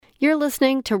You're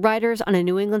listening to Writers on a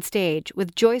New England Stage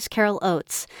with Joyce Carol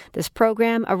Oates. This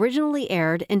program originally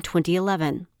aired in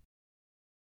 2011.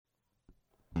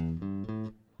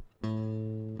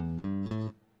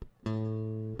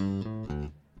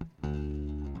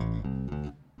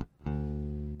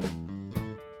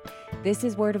 This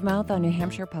is Word of Mouth on New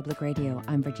Hampshire Public Radio.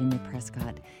 I'm Virginia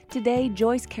Prescott. Today,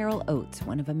 Joyce Carol Oates,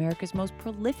 one of America's most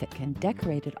prolific and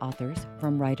decorated authors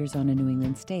from Writers on a New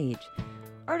England Stage.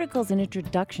 Articles and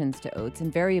introductions to Oates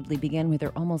invariably began with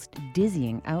her almost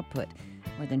dizzying output,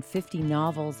 more than 50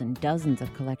 novels and dozens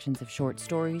of collections of short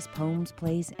stories, poems,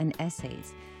 plays, and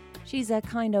essays. She's a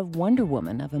kind of Wonder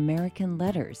Woman of American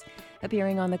letters,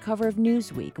 appearing on the cover of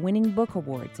Newsweek, winning book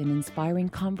awards, and inspiring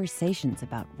conversations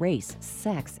about race,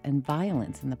 sex, and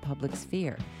violence in the public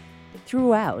sphere.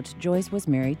 Throughout, Joyce was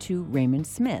married to Raymond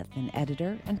Smith, an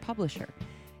editor and publisher.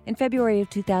 In February of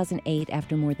 2008,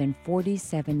 after more than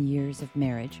 47 years of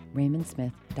marriage, Raymond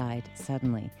Smith died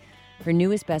suddenly. Her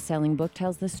newest best-selling book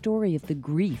tells the story of the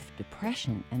grief,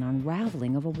 depression, and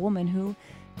unraveling of a woman who,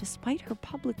 despite her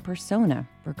public persona,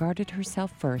 regarded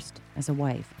herself first as a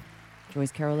wife.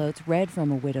 Joyce Carol Oates read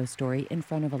from a widow's story in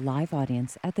front of a live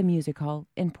audience at the Music Hall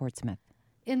in Portsmouth.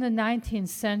 In the 19th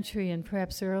century, and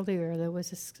perhaps earlier, there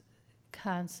was this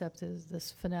concept,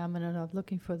 this phenomenon of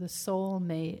looking for the soul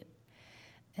mate.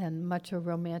 And much of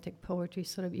romantic poetry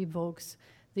sort of evokes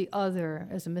the other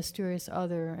as a mysterious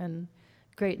other, and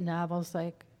great novels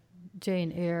like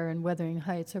Jane Eyre and Wuthering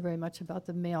Heights are very much about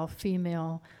the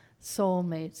male-female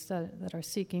soulmates that are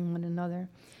seeking one another.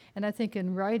 And I think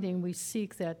in writing we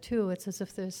seek that too. It's as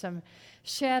if there's some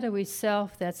shadowy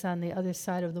self that's on the other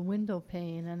side of the window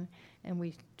pane, and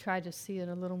we try to see it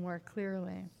a little more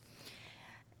clearly.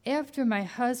 After my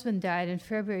husband died in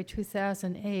February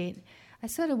 2008, I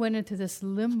sort of went into this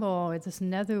limbo, or this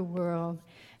netherworld,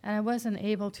 and I wasn't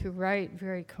able to write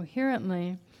very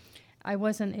coherently. I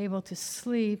wasn't able to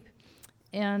sleep,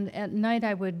 and at night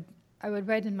I would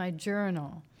write in my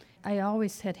journal. I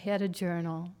always had a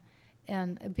journal,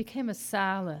 and it became a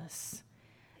solace.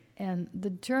 And the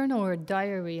journal or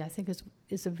diary, I think,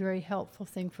 is a very helpful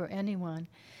thing for anyone.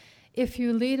 If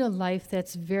you lead a life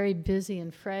that's very busy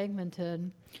and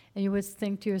fragmented, and you would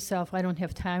think to yourself, I don't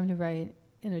have time to write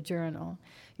in a journal,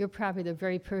 you're probably the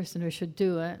very person who should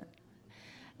do it.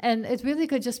 And it really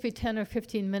could just be 10 or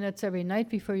 15 minutes every night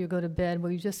before you go to bed,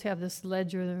 where you just have this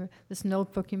ledger, this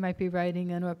notebook you might be writing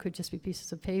in, or it could just be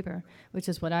pieces of paper, which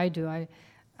is what I do.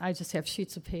 I just have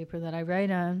sheets of paper that I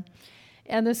write on.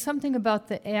 And there's something about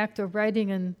the act of writing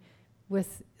in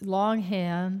with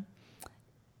longhand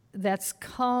that's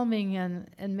calming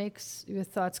and makes your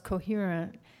thoughts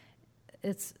coherent.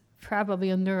 It's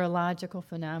probably a neurological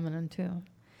phenomenon too.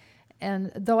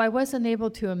 And though I wasn't able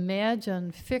to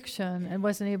imagine fiction and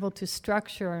wasn't able to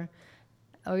structure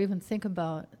or even think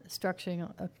about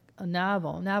structuring a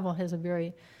novel has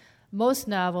most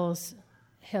novels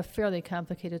have fairly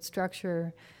complicated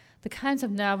structure. The kinds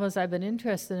of novels I've been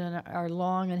interested in are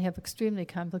long and have extremely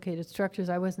complicated structures.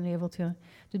 I wasn't able to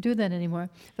do that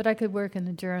anymore, but I could work in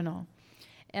the journal.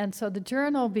 And so the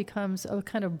journal becomes a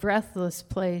kind of breathless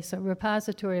place, a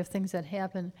repository of things that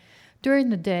happen during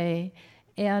the day.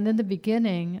 And in the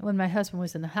beginning, when my husband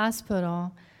was in the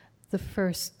hospital, the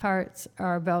first parts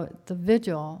are about the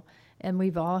vigil. And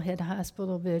we've all had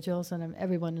hospital vigils, and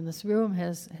everyone in this room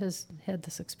has had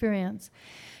this experience.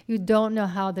 You don't know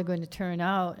how they're going to turn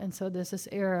out. And so there's this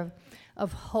air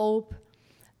of hope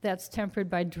that's tempered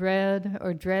by dread,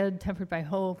 or dread tempered by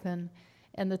hope. And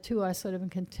the two are sort of in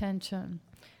contention.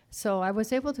 So I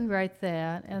was able to write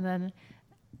that, and then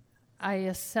I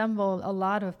assembled a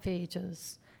lot of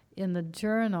pages in the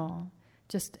journal,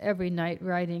 just every night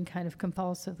writing kind of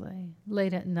compulsively,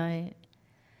 late at night.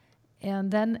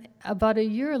 And then about a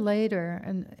year later,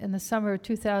 in the summer of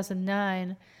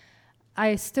 2009,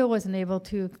 I still wasn't able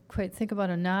to quite think about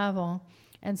a novel,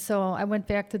 and so I went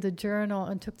back to the journal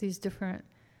and took these different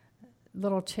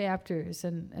little chapters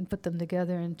and put them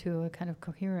together into a kind of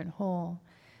coherent whole.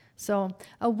 So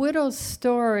a widow's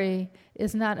story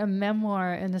is not a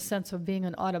memoir in the sense of being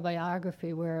an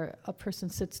autobiography where a person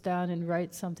sits down and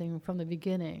writes something from the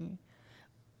beginning.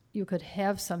 You could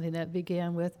have something that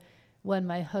began with, when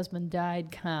my husband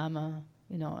died, comma,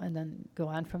 and then go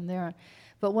on from there.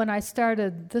 But when I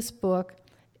started this book,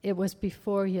 it was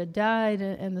before he had died,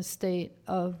 in the state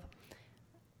of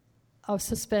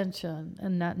suspension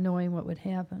and not knowing what would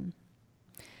happen.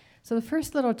 So the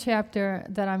first little chapter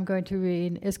that I'm going to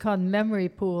read is called Memory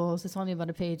Pools. It's only about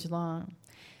a page long.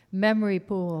 Memory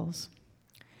Pools.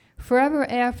 Forever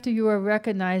after you will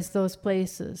recognize those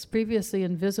places, previously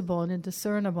invisible and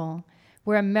indiscernible,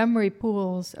 where memory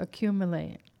pools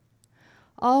accumulate.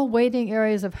 All waiting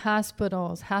areas of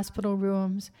hospitals, hospital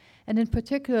rooms, and in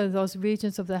particular those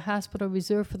regions of the hospital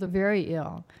reserved for the very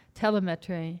ill,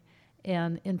 telemetry,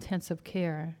 and intensive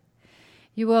care.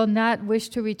 You will not wish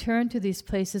to return to these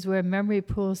places where memory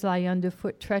pools lie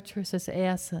underfoot treacherous as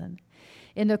acid.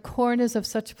 In the corners of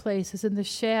such places, in the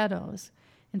shadows,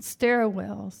 in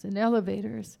stairwells, in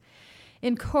elevators,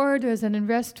 in corridors and in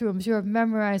restrooms you have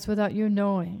memorized without you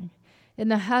knowing, in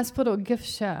the hospital gift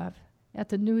shop, at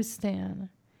the newsstand,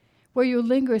 where you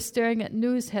linger staring at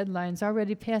news headlines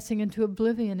already passing into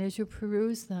oblivion as you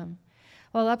peruse them,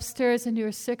 while upstairs in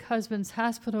your sick husband's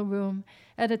hospital room,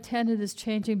 an attendant is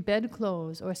changing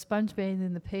bedclothes or sponge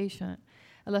bathing the patient,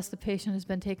 unless the patient has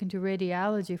been taken to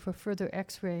radiology for further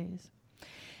x-rays.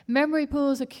 Memory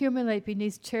pools accumulate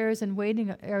beneath chairs and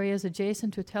waiting areas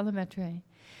adjacent to telemetry.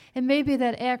 It may be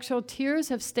that actual tears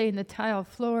have stained the tile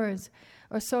floors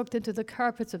or soaked into the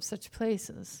carpets of such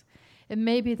places. It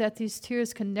may be that these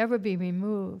tears can never be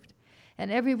removed,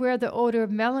 and everywhere the odor of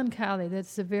melancholy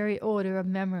that's the very odor of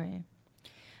memory.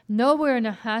 Nowhere in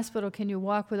a hospital can you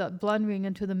walk without blundering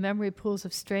into the memory pools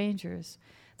of strangers,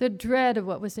 the dread of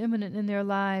what was imminent in their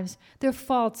lives, their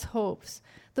false hopes,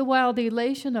 the wild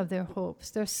elation of their hopes,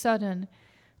 their sudden,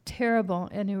 terrible,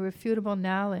 and irrefutable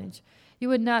knowledge. You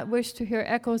would not wish to hear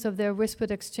echoes of their whispered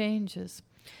exchanges.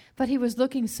 But he was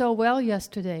looking so well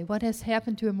yesterday. What has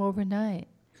happened to him overnight?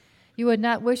 You would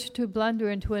not wish to blunder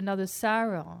into another's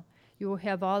sorrow. You will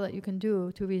have all that you can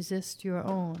do to resist your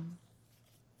own.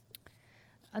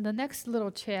 And the next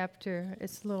little chapter,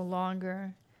 it's a little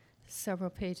longer, several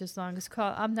pages long. It's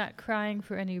called I'm Not Crying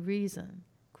for Any Reason,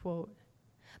 quote.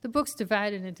 The book's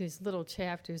divided into these little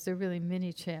chapters. They're really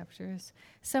mini chapters.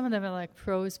 Some of them are like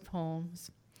prose poems.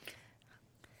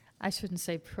 I shouldn't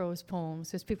say prose poems,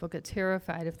 because people get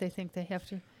terrified if they think they have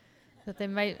to, that they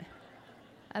might,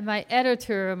 and my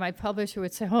editor or my publisher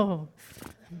would say, oh,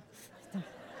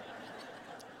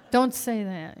 don't say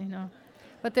that, you know.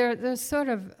 But they're sort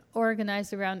of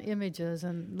organized around images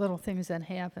and little things that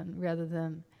happen rather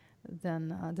than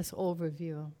this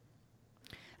overview.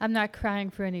 I'm Not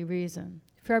Crying for Any Reason.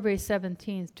 February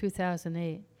 17th,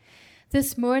 2008.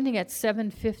 This morning at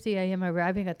 7:50 a.m.,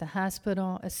 arriving at the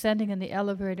hospital, ascending in the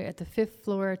elevator at the 5th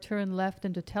floor, turn left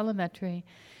into telemetry,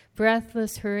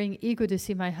 breathless, hurrying, eager to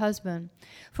see my husband.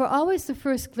 For always the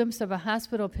first glimpse of a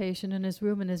hospital patient in his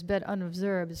room and his bed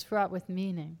unobserved is fraught with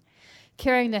meaning.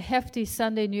 Carrying the hefty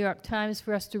Sunday New York Times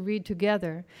for us to read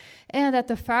together, and at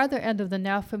the farther end of the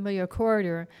now familiar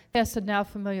corridor, past the now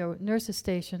familiar nurse's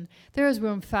station, there is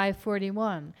room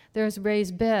 541. There is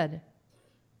Ray's bed,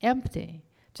 empty,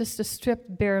 just a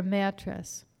stripped bare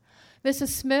mattress. Mrs.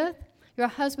 Smith, your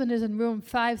husband is in room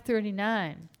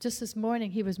 539. Just this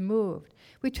morning he was moved.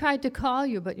 We tried to call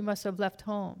you, but you must have left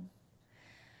home.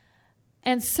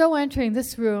 And so entering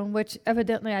this room, which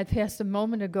evidently I passed a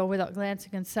moment ago without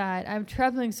glancing inside, I'm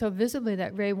trembling so visibly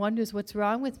that Ray wonders what's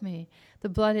wrong with me. The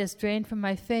blood has drained from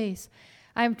my face.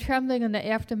 I am trembling in the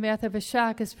aftermath of a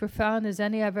shock as profound as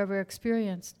any I've ever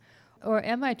experienced. Or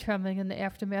am I trembling in the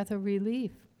aftermath of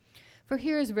relief? For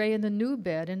here is Ray in the new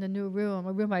bed, in the new room,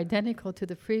 a room identical to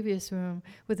the previous room,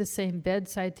 with the same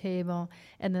bedside table,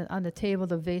 and on the table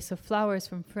the vase of flowers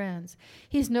from friends.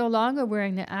 He's no longer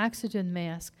wearing the oxygen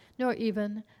mask, nor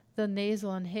even the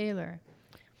nasal inhaler.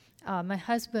 My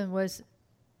husband was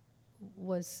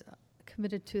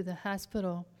committed to the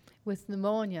hospital with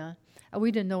pneumonia.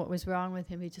 We didn't know what was wrong with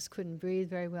him. He just couldn't breathe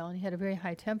very well, and he had a very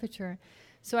high temperature.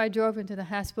 So I drove him to the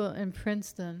hospital in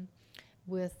Princeton.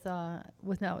 We thought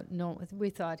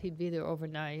he'd be there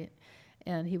overnight,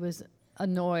 and he was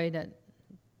annoyed at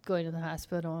going to the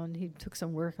hospital, and he took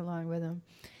some work along with him.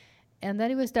 And then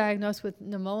he was diagnosed with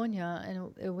pneumonia,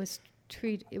 and it was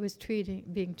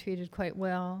being treated quite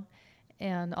well,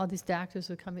 and all these doctors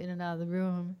would come in and out of the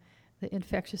room, the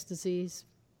infectious disease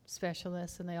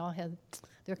specialists, and they all had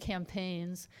their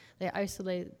campaigns. They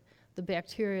isolate the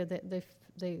bacteria,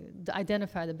 they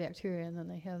identify the bacteria, and then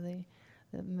they have the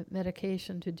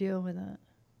medication to deal with it.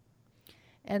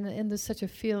 And there's such a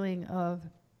feeling of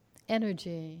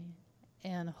energy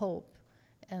and hope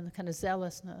and kind of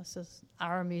zealousness as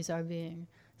armies are being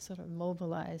sort of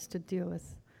mobilized to deal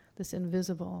with this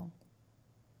invisible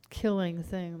killing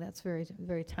thing that's very,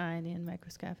 very tiny and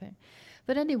microscopic.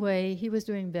 But anyway, he was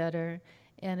doing better,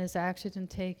 and his oxygen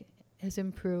intake has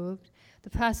improved. The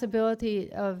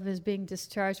possibility of his being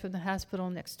discharged from the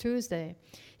hospital next Tuesday.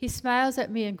 He smiles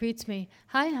at me and greets me,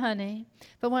 "Hi, honey."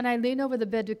 But when I lean over the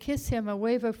bed to kiss him, a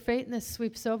wave of faintness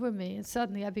sweeps over me, and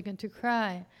suddenly I begin to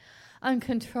cry,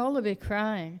 uncontrollably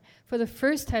crying, for the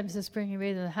first time since bringing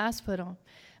Ray to the hospital.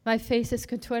 My face is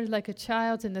contorted like a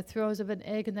child's in the throes of an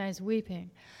agonized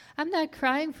weeping. I'm not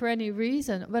crying for any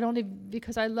reason, but only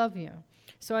because I love you.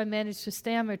 So I managed to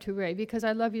stammer to Ray, because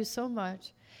I love you so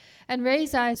much. And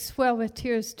Ray's eyes swell with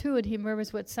tears too, and he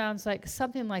murmurs what sounds like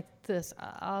something like this: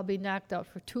 I'll be knocked out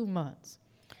for 2 months.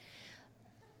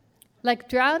 Like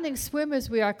drowning swimmers,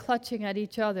 we are clutching at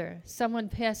each other. Someone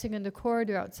passing in the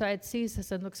corridor outside sees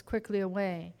us and looks quickly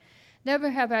away. Never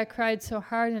have I cried so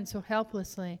hard and so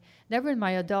helplessly, never in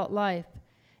my adult life.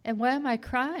 And why am I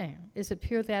crying? Is it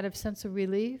purely out of sense of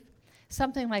relief?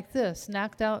 Something like this: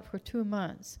 knocked out for 2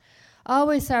 months.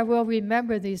 Always I will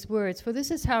remember these words, for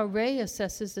this is how Ray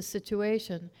assesses the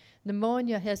situation.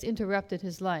 Pneumonia has interrupted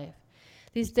his life.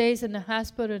 These days in the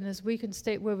hospital in his weakened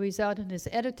state will result in his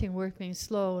editing work being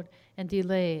slowed and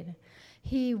delayed.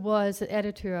 He was the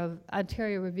editor of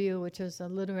Ontario Review, which is a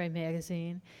literary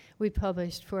magazine we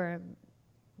published for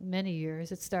many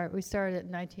years. We started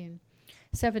in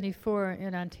 1974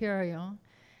 in Ontario,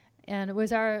 and it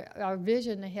was our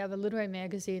vision to have a literary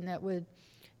magazine that would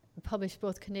publish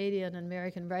both Canadian and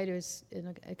American writers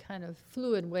in a kind of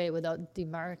fluid way without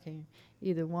demarking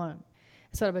either one.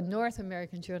 Sort of a North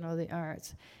American Journal of the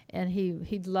Arts. And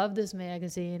he loved this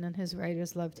magazine, and his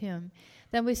writers loved him.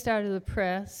 Then we started the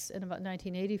press in about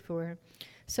 1984.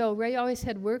 So Ray always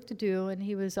had work to do, and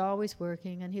he was always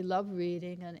working, and he loved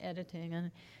reading and editing,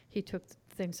 and he took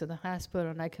things to the hospital,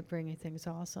 and I kept bringing things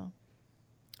also.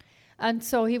 And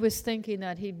so he was thinking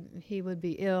that he would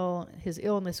be ill, his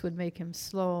illness would make him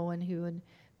slow, and he would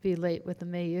be late with the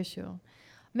May issue.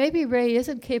 Maybe Ray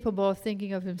isn't capable of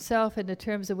thinking of himself in the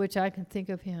terms in which I can think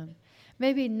of him.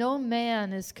 Maybe no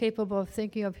man is capable of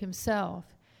thinking of himself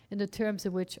in the terms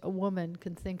in which a woman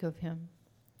can think of him.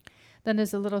 Then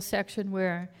there's a little section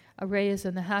where Ray is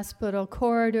in the hospital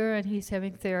corridor, and he's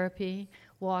having therapy,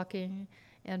 walking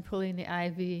and pulling the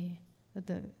IV,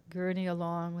 the gurney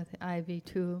along with the IV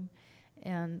tube.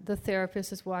 And the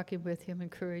therapist is walking with him,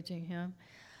 encouraging him.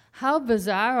 How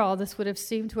bizarre all this would have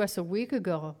seemed to us a week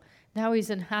ago. Now he's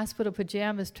in hospital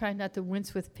pajamas, trying not to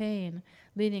wince with pain,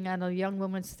 leaning on a young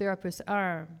woman's therapist's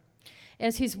arm.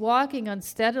 As he's walking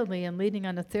unsteadily and leaning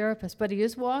on the therapist, but he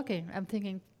is walking, I'm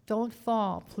thinking, don't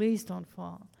fall, please don't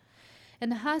fall. In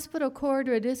the hospital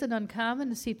corridor, it isn't uncommon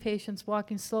to see patients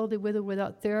walking slowly with or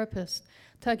without therapists,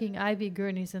 tugging IV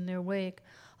gurneys in their wake.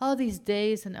 All these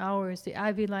days and hours, the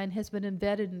IV line has been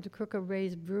embedded into Crook of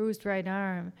Ray's bruised right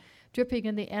arm, dripping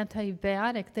in the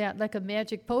antibiotic that, like a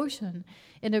magic potion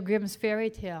in a Grimm's fairy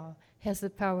tale, has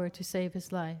the power to save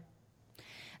his life.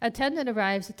 A attendant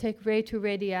arrives to take Ray to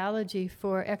radiology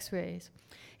for x-rays.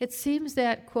 It seems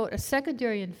that, quote, a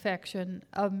secondary infection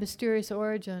of mysterious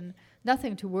origin,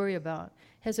 nothing to worry about,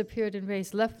 has appeared in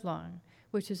Ray's left lung,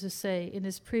 which is to say, in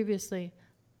his previously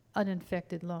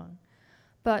uninfected lung.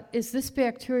 But is this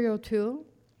bacterial too?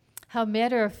 How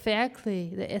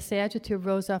matter-of-factly the adjective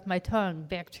rose off my tongue,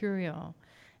 bacterial,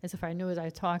 as if I knew what I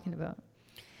was talking about.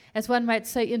 As one might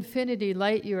say, infinity,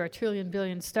 light year, a trillion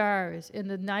billion stars, in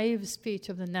the naive speech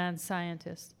of the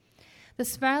non-scientist. The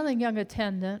smiling young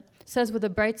attendant says with a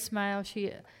bright smile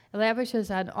she lavishes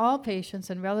on all patients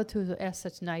and relatives who ask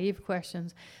such naive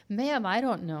questions, "Ma'am, I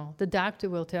don't know. The doctor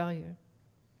will tell you."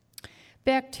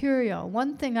 Bacterial.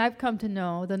 One thing I've come to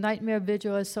know, the nightmare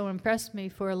vigil has so impressed me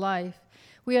for life.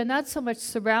 We are not so much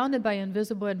surrounded by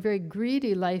invisible and very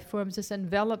greedy life forms as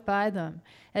enveloped by them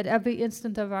at every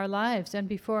instant of our lives and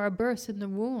before our births in the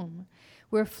womb.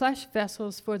 We're flesh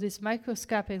vessels for these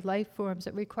microscopic life forms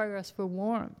that require us for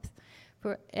warmth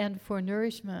and for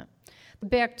nourishment. The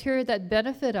bacteria that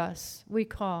benefit us, we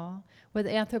call, with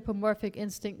anthropomorphic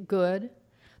instinct, good.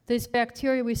 These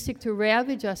bacteria we seek to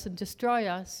ravage us and destroy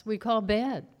us, we call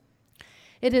bad.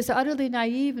 It is utterly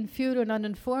naive and futile and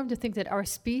uninformed to think that our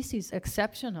species is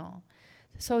exceptional,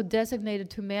 so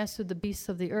designated to master the beasts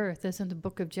of the earth, as in the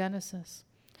book of Genesis.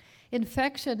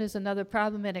 Infection is another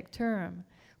problematic term,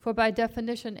 for by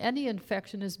definition, any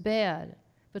infection is bad,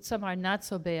 but some are not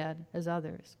so bad as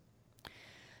others.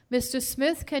 "Mr.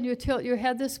 Smith, can you tilt your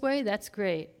head this way? That's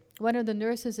great." One of the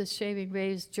nurses is shaving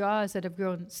Ray's jaws that have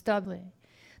grown stubbly.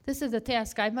 This is a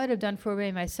task I might have done for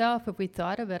Ray myself if we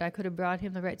thought of it. I could have brought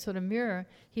him the right sort of mirror.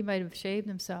 He might have shaved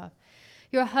himself.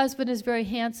 "Your husband is very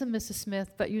handsome, Mrs.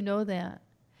 Smith, but you know that."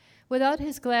 Without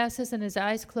his glasses and his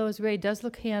eyes closed, Ray does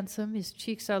look handsome. His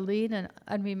cheeks are lean and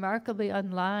unremarkably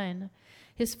unlined.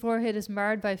 His forehead is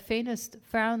marred by faintest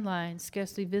frown lines,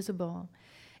 scarcely visible.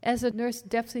 As the nurse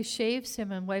deftly shaves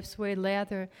him and wipes away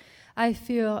lather, I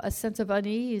feel a sense of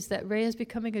unease that Ray is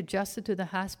becoming adjusted to the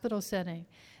hospital setting,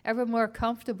 ever more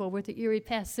comfortable with the eerie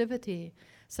passivity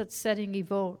such setting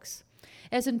evokes.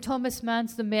 As in Thomas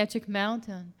Mann's The Magic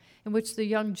Mountain, in which the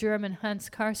young German Hans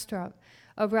Karstrup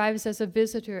arrives as a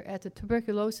visitor at the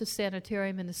tuberculosis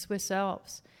sanitarium in the Swiss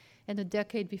Alps in the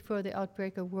decade before the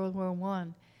outbreak of World War I,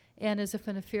 and as if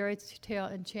in a fairy tale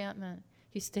enchantment,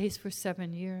 he stays for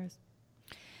 7 years.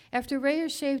 After Ray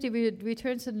is shaved, he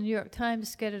returns to the New York Times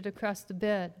scattered across the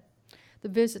bed. The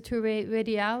visit to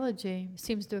radiology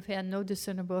seems to have had no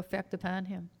discernible effect upon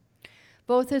him.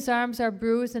 Both his arms are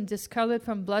bruised and discolored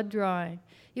from blood drawing.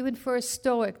 Even for a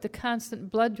Stoic, the constant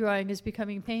blood drawing is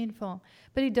becoming painful,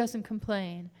 but he doesn't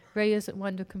complain. Ray isn't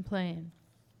one to complain.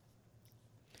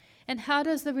 And how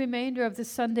does the remainder of the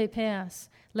Sunday pass?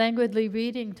 Languidly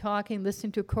reading, talking,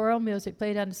 listening to choral music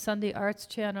played on the Sunday Arts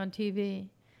channel on TV.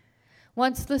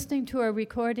 Once listening to a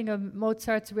recording of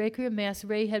Mozart's Requiem Mass,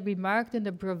 Ray had remarked in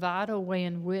the bravado way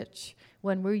in which,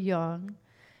 when we're young,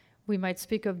 we might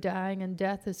speak of dying and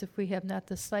death as if we have not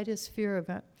the slightest fear of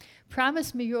it.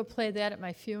 Promise me you'll play that at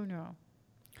my funeral.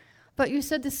 But you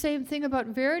said the same thing about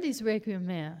Verdi's Requiem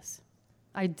Mass.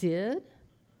 I did?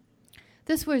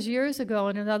 This was years ago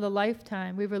in another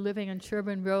lifetime. We were living on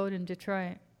Sherburne Road in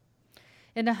Detroit.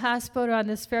 In a hospital on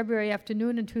this February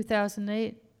afternoon in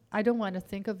 2008, I don't want to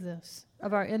think of this,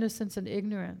 of our innocence and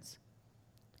ignorance.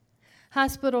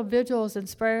 Hospital vigils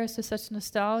inspire us to such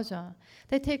nostalgia.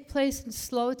 They take place in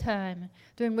slow time,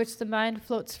 during which the mind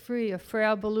floats free, a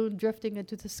frail balloon drifting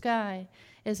into the sky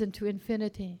as into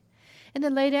infinity. In the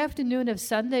late afternoon of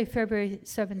Sunday, February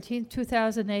 17,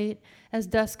 2008, as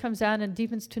dusk comes on and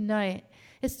deepens to night,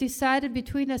 it's decided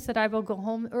between us that I will go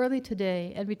home early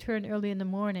today and return early in the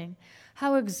morning.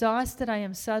 How exhausted I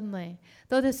am suddenly,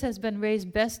 though this has been Ray's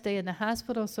best day in the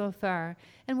hospital so far,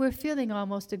 and we're feeling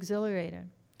almost exhilarated.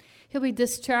 He'll be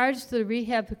discharged to the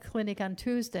rehab clinic on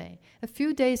Tuesday, a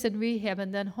few days in rehab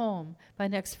and then home by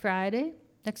next Friday,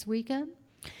 next weekend.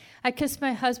 I kissed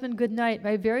my husband goodnight,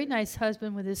 my very nice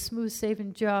husband with his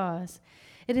smooth-shaven jaws.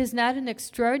 It is not an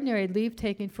extraordinary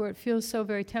leave-taking, for it feels so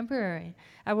very temporary.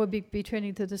 I will be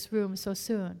returning to this room so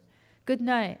soon. Good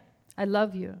night. I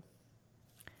love you.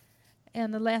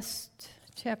 And the last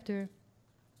chapter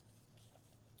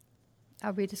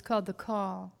I'll read is called The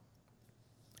Call.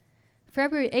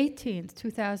 February 18th,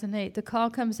 2008, the call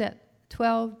comes at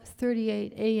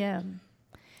 12:38 a.m.,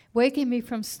 waking me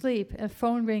from sleep and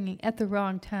phone ringing at the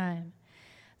wrong time.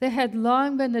 There had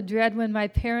long been the dread when my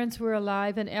parents were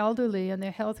alive and elderly and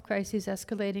their health crises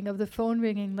escalating of the phone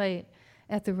ringing late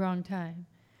at the wrong time.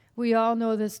 We all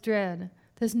know this dread.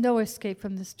 There's no escape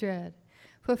from this dread.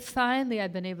 For finally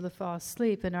I'd been able to fall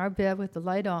asleep in our bed with the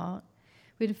light on.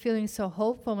 We'd been feeling so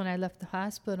hopeful when I left the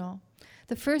hospital.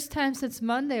 The first time since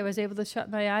Monday I was able to shut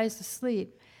my eyes to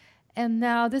sleep. And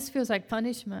now this feels like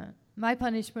punishment. My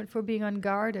punishment for being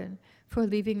unguarded, for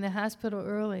leaving the hospital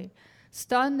early.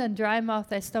 Stunned and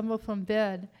dry-mouthed, I stumble from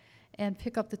bed and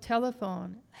pick up the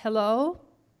telephone. Hello?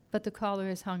 But the caller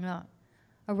is hung up.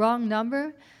 A wrong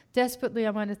number? Desperately,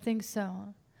 I want to think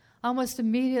so. Almost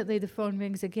immediately, the phone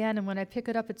rings again, and when I pick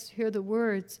it up, it's to hear the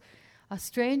words, a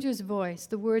stranger's voice,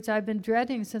 the words I've been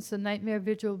dreading since the nightmare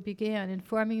vigil began,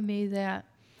 informing me that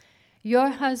your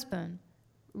husband,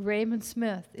 Raymond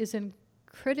Smith, is in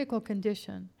critical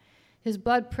condition. His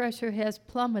blood pressure has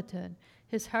plummeted.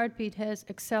 His heartbeat has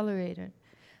accelerated.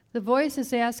 The voice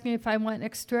is asking if I want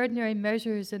extraordinary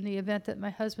measures in the event that my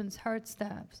husband's heart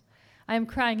stops. I am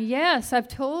crying, yes, I've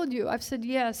told you. I've said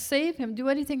yes, save him, do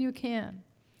anything you can.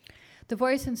 The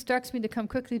voice instructs me to come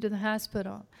quickly to the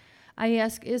hospital. I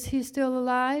ask, is he still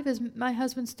alive? Is my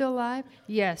husband still alive?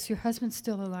 Yes, your husband's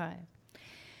still alive.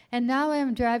 And now I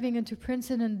am driving into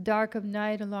Princeton in the dark of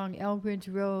night along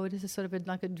Elbridge Road. This is sort of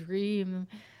like a dream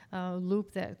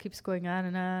loop that keeps going on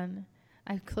and on.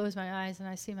 I close my eyes and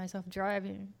I see myself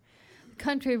driving.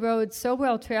 Country roads so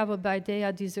well traveled by day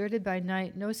are deserted by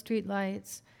night, no street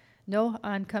lights, no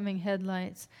oncoming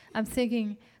headlights. I'm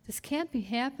thinking, this can't be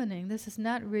happening. This is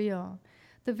not real.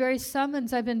 The very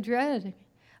summons I've been dreading.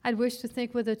 I'd wish to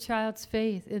think with a child's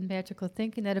faith in magical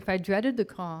thinking that if I dreaded the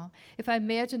call, if I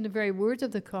imagined the very words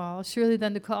of the call, surely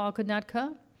then the call could not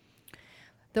come.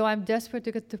 Though I'm desperate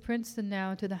to get to Princeton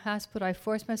now, to the hospital, I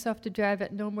force myself to drive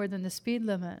at no more than the speed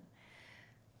limit.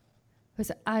 Because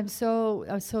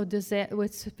it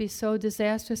would be so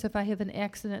disastrous if I have an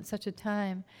accident at such a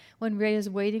time when Ray is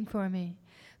waiting for me.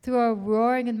 Through a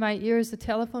roaring in my ears, the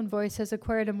telephone voice has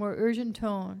acquired a more urgent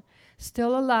tone.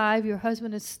 Still alive, your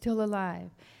husband is still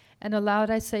alive. And aloud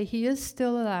I say, he is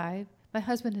still alive. My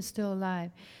husband is still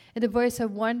alive. In a voice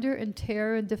of wonder and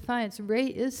terror and defiance, Ray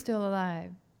is still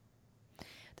alive.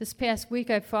 This past week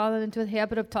I've fallen into the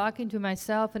habit of talking to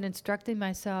myself and instructing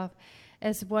myself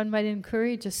as one might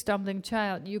encourage a stumbling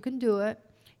child. You can do it.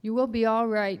 You will be all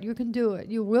right. You can do it.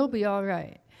 You will be all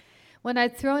right. When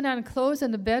I'd thrown on clothes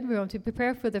in the bedroom to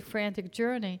prepare for the frantic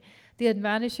journey, The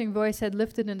admonishing voice had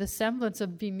lifted in a semblance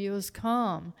of bemused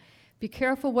calm. Be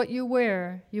careful what you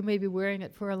wear. You may be wearing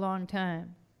it for a long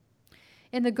time.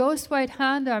 In the ghost white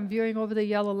Honda, I'm veering over the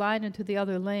yellow line into the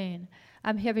other lane.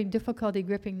 I'm having difficulty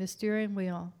gripping the steering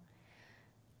wheel.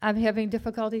 I'm having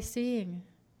difficulty seeing,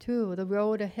 too. The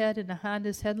road ahead in the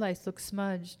Honda's headlights look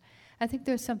smudged. I think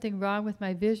there's something wrong with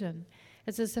my vision.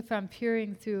 It's as if I'm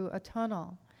peering through a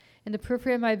tunnel. In the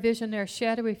periphery of my vision, there are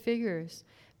shadowy figures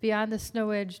beyond the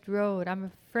snow-edged road.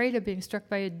 I'm afraid of being struck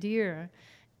by a deer.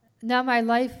 Now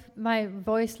my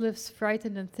voice lifts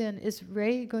frightened and thin. Is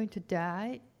Ray going to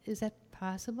die? Is that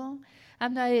possible?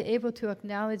 I'm not able to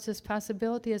acknowledge this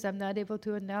possibility as I'm not able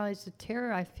to acknowledge the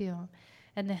terror I feel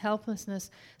and the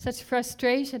helplessness, such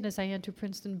frustration as I enter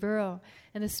Princeton Borough,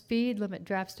 and the speed limit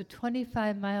drops to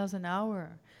 25 miles an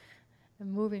hour.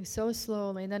 I'm moving so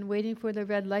slowly and then waiting for the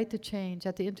red light to change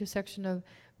at the intersection of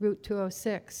Route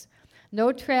 206.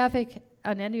 No traffic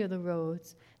on any of the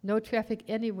roads, no traffic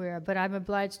anywhere, but I'm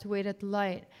obliged to wait at the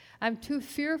light. I'm too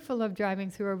fearful of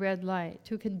driving through a red light,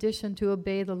 too conditioned to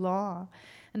obey the law,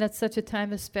 and at such a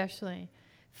time especially.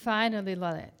 Finally, the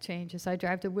light changes. I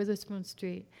drive to Witherspoon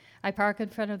Street. I park in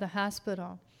front of the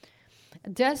hospital.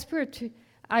 Desperate,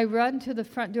 I run to the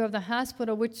front door of the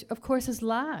hospital, which, of course, is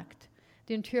locked.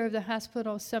 The interior of the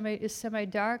hospital is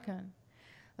semi-darkened.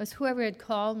 As whoever had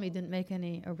called me didn't make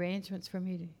any arrangements for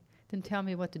me, didn't tell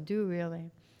me what to do,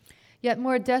 really. Yet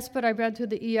more desperate, I run to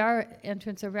the ER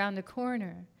entrance around the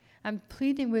corner. I'm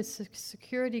pleading with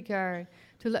security guard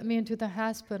to let me into the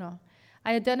hospital.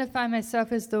 I identify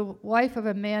myself as the wife of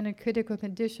a man in critical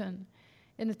condition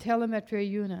in the telemetry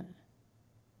unit.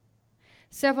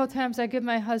 Several times I give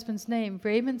my husband's name,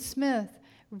 Raymond Smith,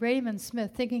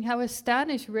 thinking how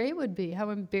astonished Ray would be, how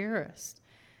embarrassed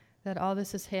that all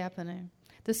this is happening.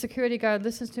 The security guard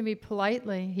listens to me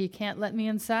politely. He can't let me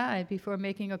inside before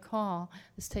making a call.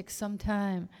 This takes some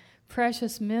time,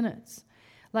 precious minutes.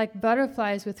 Like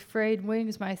butterflies with frayed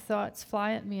wings, my thoughts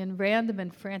fly at me in random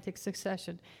and frantic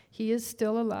succession. He is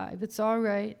still alive. It's all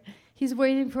right. He's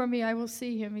waiting for me. I will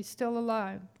see him. He's still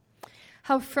alive.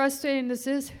 How frustrating this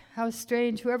is. How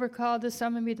strange. Whoever called to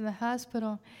summon me to the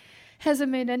hospital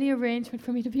hasn't made any arrangement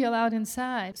for me to be allowed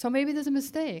inside. So maybe there's a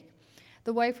mistake.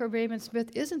 The wife of Raymond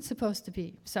Smith isn't supposed to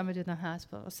be summoned in the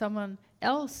hospital. Someone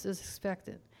else is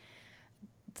expected.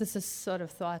 This is sort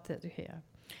of thought that you have.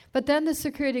 But then the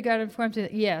security guard informs me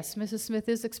that, yes, Mrs. Smith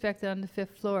is expected on the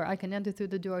 5th floor. I can enter through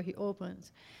the door he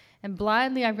opens. And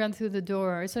blindly I run through the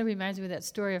door. It sort of reminds me of that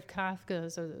story of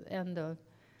Kafka's, or the end of,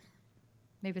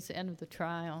 maybe it's the end of the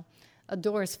trial. A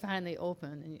door is finally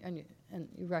open, and you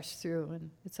rush through,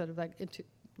 and it's sort of like into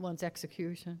one's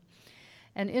execution.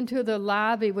 And into the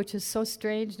lobby, which is so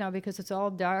strange now because it's all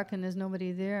dark and there's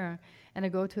nobody there. And I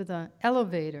go to the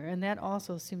elevator, and that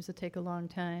also seems to take a long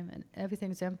time, and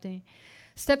everything's empty.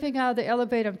 Stepping out of the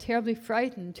elevator, I'm terribly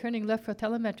frightened. Turning left for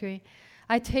telemetry,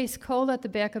 I taste cold at the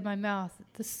back of my mouth.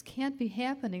 This can't be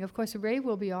happening. Of course, Ray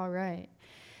will be all right.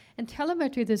 In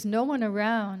telemetry, there's no one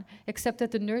around except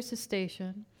at the nurse's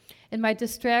station. In my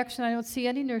distraction, I don't see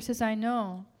any nurses I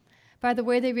know. By the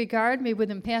way they regard me with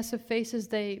impassive faces,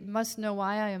 they must know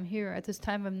why I am here at this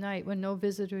time of night when no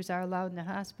visitors are allowed in the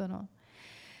hospital.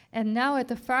 And now at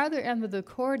the farther end of the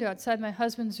corridor outside my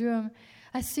husband's room,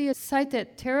 I see a sight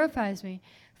that terrifies me.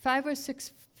 5 or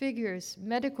 6 figures,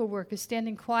 medical workers,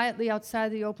 standing quietly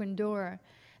outside the open door,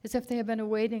 as if they had been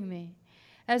awaiting me.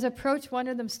 As I approach, one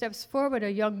of them steps forward,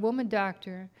 a young woman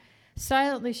doctor.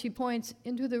 Silently, she points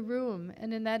into the room,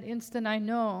 and in that instant I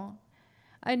know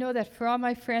that for all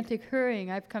my frantic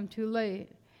hurrying, I've come too late.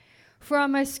 For all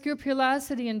my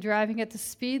scrupulosity in driving at the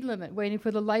speed limit, waiting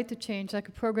for the light to change like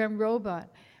a programmed robot,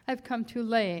 I've come too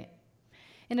late.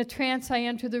 In a trance, I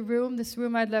enter the room, this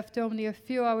room I'd left only a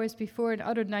few hours before in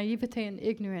utter naivete and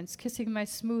ignorance, kissing my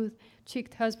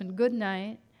smooth-cheeked husband good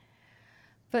night.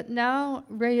 But now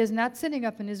Ray is not sitting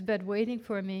up in his bed waiting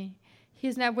for me. He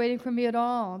is not waiting for me at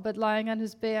all, but lying on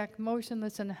his back,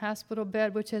 motionless in the hospital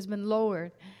bed, which has been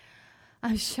lowered.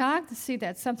 I'm shocked to see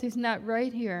that something's not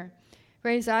right here.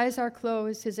 Ray's eyes are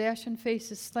closed, his ashen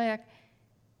face is slack.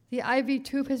 The IV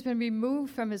tube has been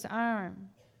removed from his arm.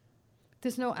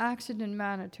 There's no oxygen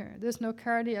monitor. There's no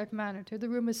cardiac monitor. The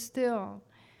room is still.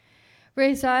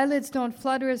 Ray's eyelids don't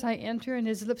flutter as I enter, and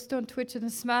his lips don't twitch in a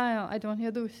smile. I don't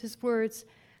hear his words.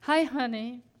 Hi,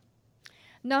 honey.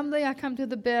 Numbly, I come to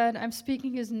the bed. I'm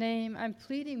speaking his name. I'm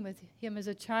pleading with him as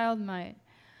a child might.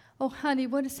 Oh, honey,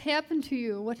 what has happened to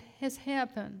you? What has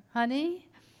happened? Honey?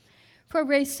 For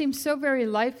Ray seems so very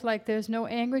lifelike. There's no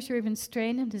anguish or even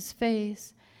strain in his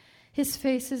face. His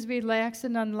face is relaxed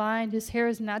and unlined. His hair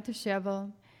is not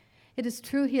disheveled. It is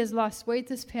true he has lost weight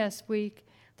this past week,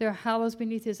 There are hollows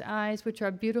beneath his eyes, which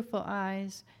are beautiful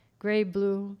eyes,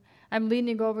 gray-blue. I'm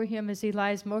leaning over him as he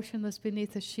lies motionless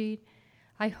beneath the sheet.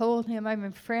 I hold him. I'm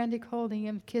in frantic holding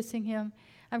him, kissing him.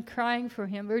 I'm crying for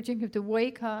him, urging him to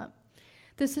wake up.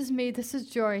 This is me. This is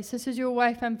Joyce. This is your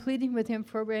wife. I'm pleading with him,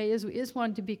 for Ray is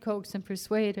one to be coaxed and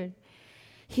persuaded.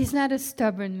 He's not a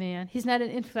stubborn man. He's not an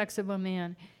inflexible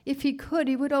man. If he could,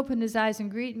 he would open his eyes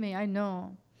and greet me, I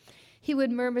know. He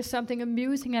would murmur something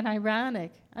amusing and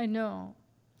ironic, I know.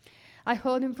 I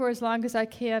hold him for as long as I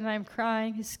can, and I'm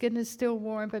crying. His skin is still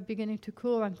warm, but beginning to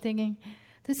cool. I'm thinking,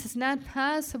 this is not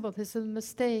possible. This is a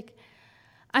mistake.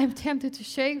 I'm tempted to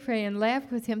shake Ray and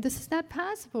laugh with him. This is not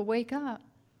possible. Wake up.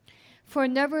 For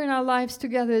never in our lives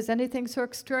together has anything so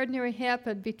extraordinary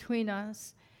happened between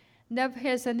us. Never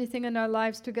has anything in our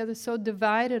lives together so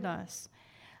divided us.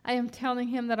 I am telling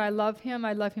him that I love him.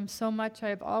 I love him so much. I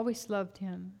have always loved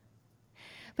him.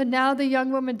 But now the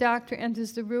young woman doctor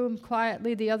enters the room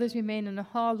quietly. The others remain in the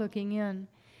hall looking in.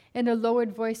 In a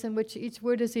lowered voice in which each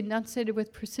word is enunciated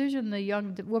with precision, the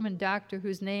young woman doctor,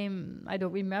 whose name I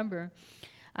don't remember,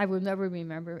 I will never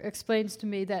remember, explains to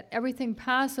me that everything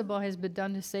possible has been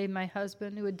done to save my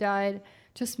husband, who had died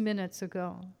just minutes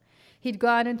ago. He'd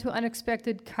gone into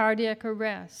unexpected cardiac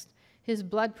arrest. His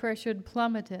blood pressure had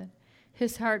plummeted.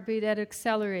 His heartbeat had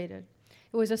accelerated.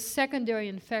 It was a secondary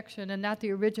infection and not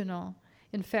the original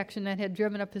infection that had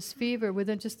driven up his fever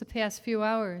within just the past few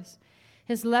hours.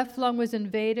 His left lung was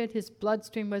invaded. His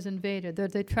bloodstream was invaded. Though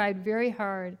they tried very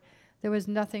hard, there was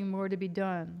nothing more to be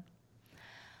done.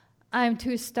 I am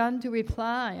too stunned to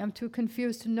reply. I'm too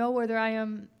confused to know whether I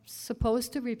am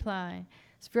supposed to reply.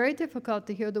 It's very difficult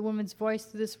to hear the woman's voice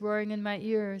through this roaring in my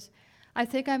ears. I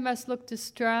think I must look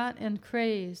distraught and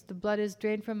crazed. The blood is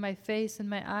drained from my face and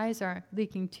my eyes are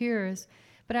leaking tears,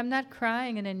 but I'm not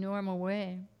crying in a normal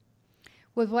way.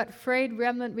 With what frayed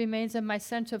remnant remains of my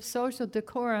sense of social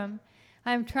decorum,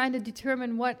 I am trying to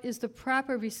determine what is the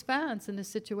proper response in this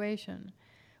situation.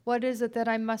 What is it that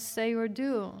I must say or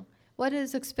do? What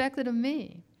is expected of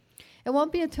me? It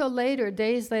won't be until later,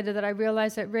 days later, that I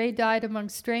realize that Ray died among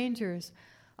strangers.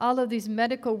 All of these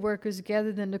medical workers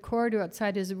gathered in the corridor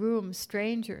outside his room,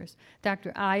 strangers.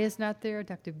 Dr. I is not there.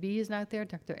 Dr. B is not there.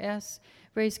 Dr. S,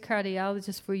 Ray's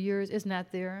cardiologist for years, is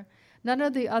not there. None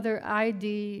of the other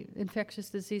ID, infectious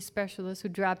disease specialists who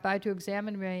dropped by to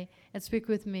examine Ray and speak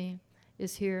with me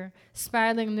is here.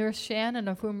 Smiling Nurse Shannon,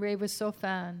 of whom Ray was so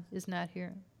fond, is not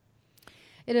here.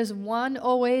 It is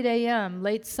 1:08 a.m.,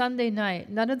 late Sunday night.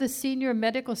 None of the senior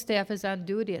medical staff is on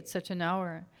duty at such an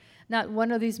hour. Not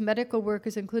one of these medical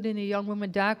workers, including the young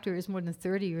woman doctor, is more than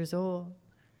 30 years old.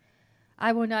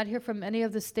 I will not hear from any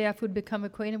of the staff who had become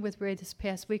acquainted with Ray this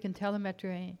past week in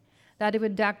telemetry. Not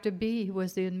even Dr. B, who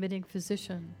was the admitting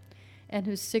physician, and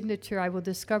whose signature I will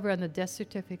discover on the death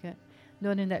certificate,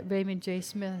 noting that Raymond J.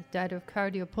 Smith died of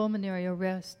cardiopulmonary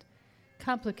arrest.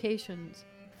 Complications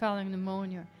following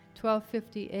pneumonia.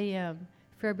 12:50 a.m.,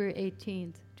 February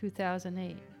 18th,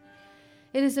 2008.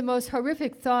 It is the most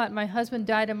horrific thought. My husband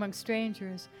died among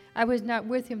strangers. I was not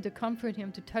with him to comfort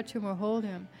him, to touch him or hold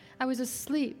him. I was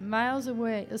asleep, miles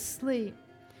away, asleep.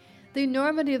 The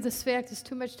enormity of this fact is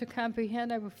too much to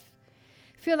comprehend. I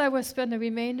feel I will spend the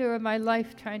remainder of my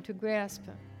life trying to grasp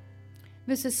it.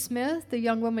 Mrs. Smith, the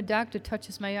young woman doctor,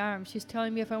 touches my arm. She's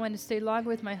telling me if I want to stay longer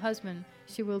with my husband,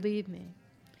 she will leave me.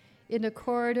 In the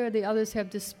corridor, the others have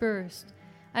dispersed.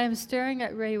 I am staring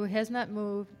at Ray, who has not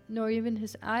moved, nor even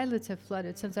his eyelids have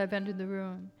fluttered since I've entered the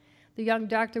room. The young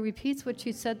doctor repeats what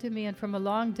she said to me, and from a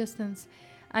long distance,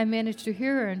 I manage to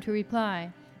hear her and to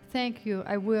reply, "Thank you,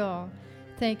 I will.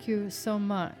 Thank you so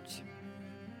much."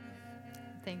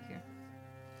 Thank you.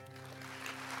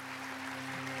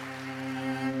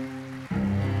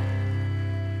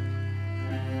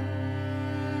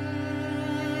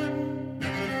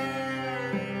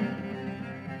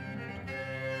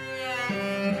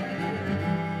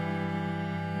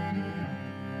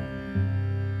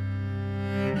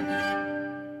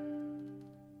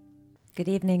 Good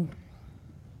evening.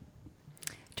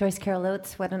 Joyce Carol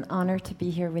Oates, what an honor to be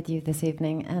here with you this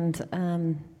evening, and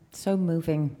so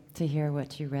moving to hear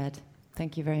what you read.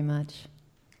 Thank you very much.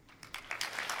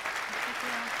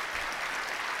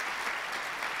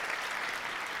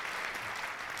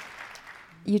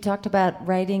 You talked about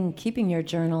writing, keeping your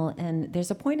journal, and there's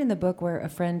a point in the book where a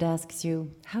friend asks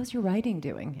you, "How's your writing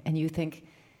doing?" And you think,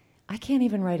 I can't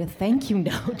even write a thank you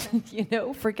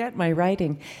note, forget my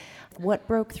writing. What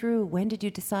broke through? When did you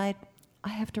decide, I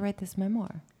have to write this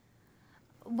memoir?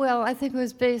 Well, I think it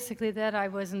was basically that I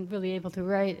wasn't really able to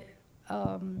write,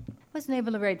 wasn't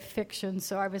able to write fiction,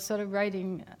 so I was sort of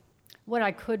writing what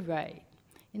I could write.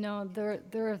 There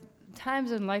are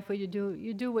times in life where you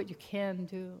do what you can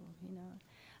do,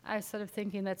 I was sort of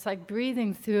thinking that's like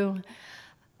breathing through,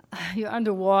 you're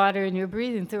underwater and you're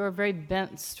breathing through a very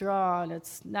bent straw, and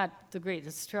it's not the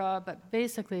greatest straw, but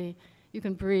basically you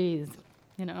can breathe,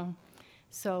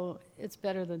 so it's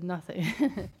better than nothing.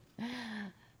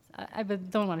 I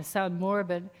don't want to sound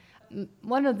morbid.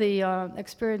 One of the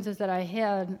experiences that I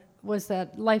had was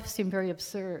that life seemed very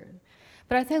absurd.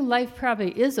 But I think life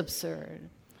probably is absurd,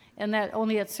 and that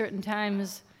only at certain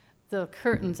times the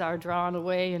curtains are drawn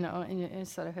away, and you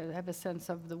sort of have a sense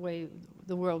of the way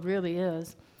the world really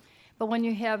is. But when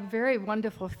you have very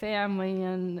wonderful family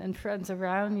and friends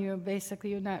around you,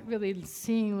 basically you're not really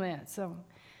seeing that. So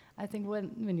I think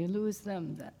when you lose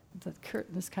them, that the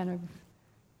curtain is kind of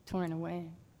torn away.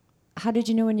 How did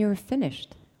you know when you were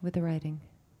finished with the writing?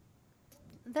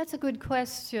 That's a good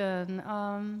question.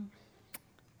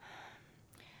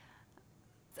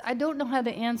 I don't know how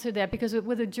to answer that, because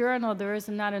with a journal there is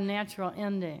not a natural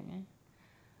ending.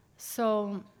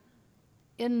 So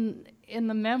in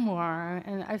the memoir,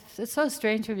 and it's so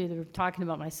strange for me to be talking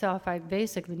about myself. I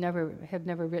basically have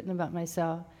never written about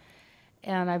myself,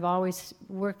 and I've always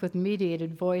worked with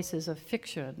mediated voices of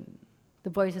fiction.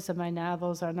 The voices of my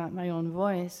novels are not my own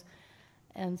voice,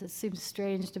 and it seems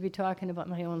strange to be talking about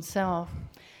my own self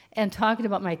and talking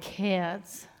about my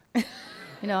cats.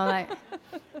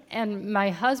 And my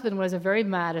husband was a very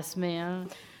modest man,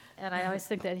 and I always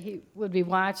think that he would be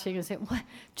watching and say, "What,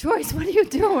 Joyce, what are you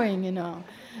doing?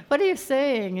 What are you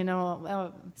saying?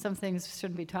 Well, some things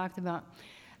shouldn't be talked about."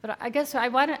 But I guess I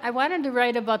wanted to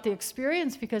write about the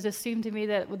experience, because it seemed to me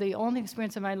that the only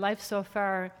experience of my life so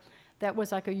far that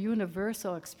was like a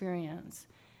universal experience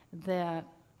that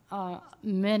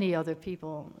many other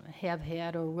people have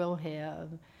had or will have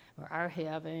or are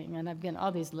having. And I've gotten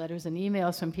all these letters and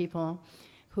emails from people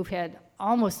who've had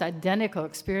almost identical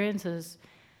experiences.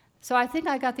 So I think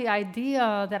I got the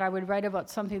idea that I would write about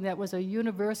something that was a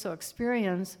universal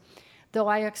experience, though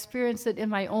I experienced it in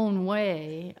my own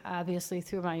way, obviously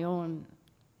through my own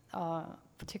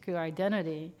particular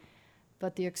identity,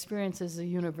 but the experience is a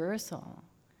universal.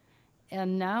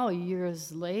 And now,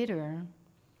 years later,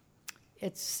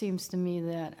 it seems to me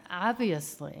that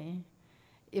obviously,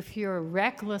 if you're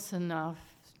reckless enough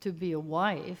to be a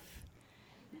wife,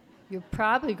 you're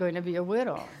probably going to be a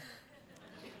widow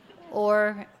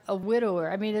or a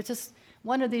widower. I mean, it's just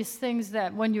one of these things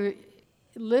that when you're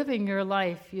living your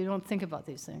life, you don't think about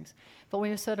these things. But when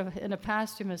you're sort of in a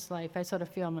posthumous life, I sort of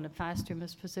feel I'm in a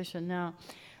posthumous position now.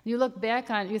 You look back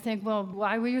on it, you think, well,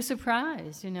 why were you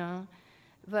surprised,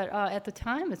 But at the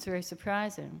time, it's very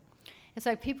surprising. It's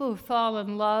like people who fall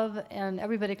in love and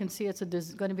everybody can see it's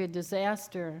going to be a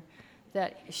disaster,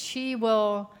 that she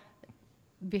will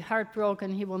be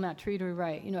heartbroken, he will not treat her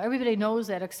right. Everybody knows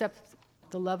that except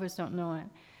the lovers don't know it.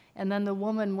 And then the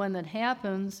woman, when that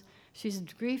happens, she's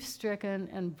grief-stricken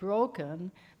and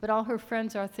broken, but all her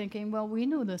friends are thinking, well, we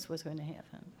knew this was going to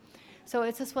happen. So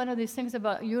it's just one of these things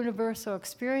about universal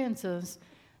experiences.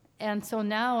 And so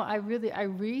now I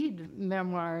read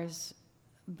memoirs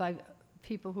by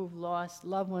people who've lost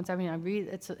loved ones. I mean,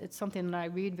 it's something that I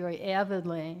read very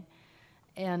avidly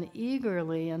and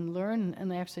eagerly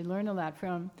and actually learn a lot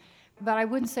from. But I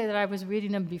wouldn't say that I was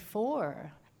reading them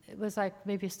before. It was like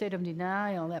maybe a state of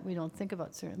denial that we don't think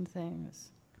about certain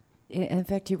things. In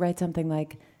fact, you write something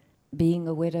like, being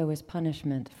a widow is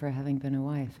punishment for having been a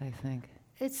wife, I think.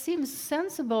 It seems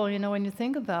sensible, when you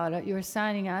think about it. You're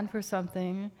signing on for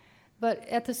something, but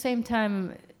at the same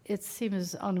time, it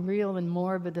seems unreal and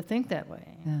morbid to think that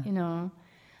way,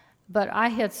 But I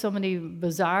had so many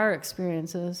bizarre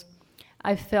experiences.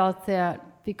 I felt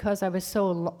that because I was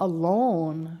so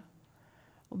alone,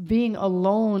 being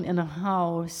alone in a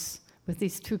house with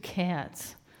these two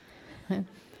cats.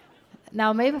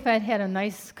 Now, maybe if I'd had a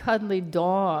nice cuddly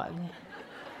dog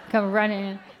come running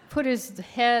in, put his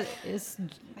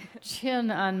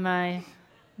chin on my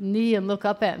knee and look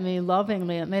up at me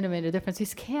lovingly, it might have made a difference.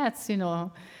 These cats,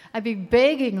 I'd be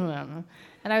begging them.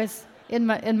 And I was in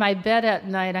my bed at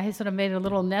night. I sort of made a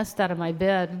little nest out of my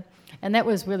bed, and that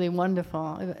was really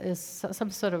wonderful. It was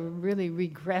some sort of really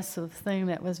regressive thing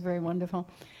that was very wonderful,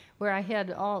 where I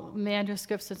had all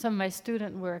manuscripts and some of my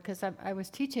student work, because I was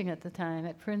teaching at the time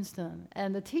at Princeton.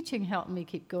 And the teaching helped me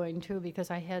keep going, too,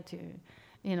 because I had to,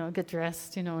 get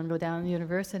dressed, and go down to the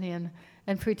university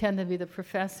and pretend to be the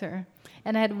professor.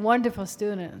 And I had wonderful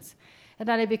students. And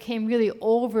then I became really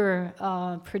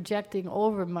projecting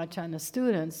over much on the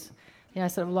students. I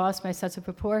sort of lost my sense of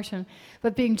proportion.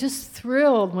 But being just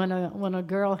thrilled when a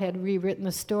girl had rewritten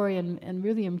the story and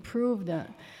really improved it.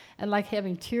 and like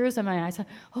having tears in my eyes.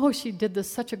 Oh, she did this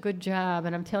such a good job.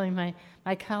 And I'm telling my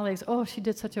colleagues, oh, she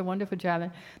did such a wonderful job.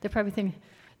 And they probably think,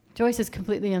 Joyce is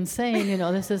completely insane.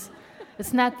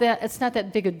 It's not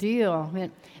that big a deal. I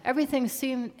mean, everything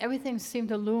seemed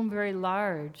to loom very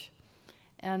large.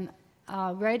 And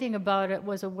writing about it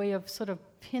was a way of sort of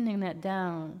pinning that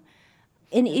down.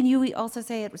 And you also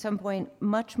say at some point,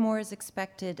 much more is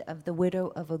expected of the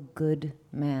widow of a good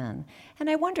man. And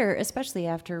I wonder, especially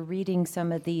after reading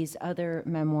some of these other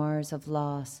memoirs of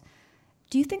loss,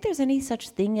 do you think there's any such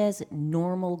thing as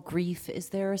normal grief? Is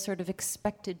there a sort of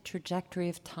expected trajectory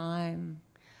of time?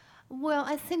 Well,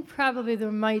 I think probably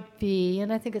there might be,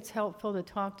 and I think it's helpful to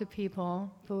talk to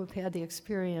people who have had the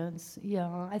experience.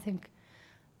 Yeah, I think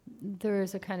there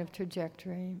is a kind of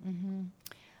trajectory. Mm-hmm.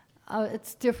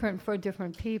 It's different for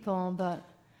different people, but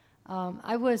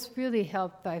I was really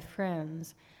helped by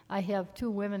friends. I have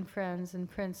 2 women friends in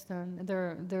Princeton.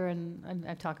 They're in,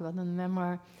 I talk about them in the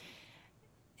memoir.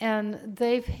 And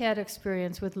they've had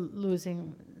experience with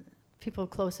losing people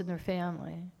close in their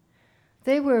family.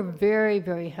 They were very,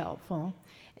 very helpful.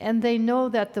 And they know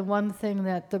that the one thing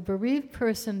that the bereaved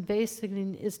person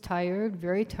basically is tired,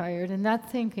 very tired, and not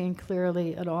thinking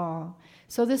clearly at all.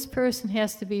 So this person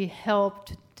has to be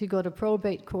helped to go to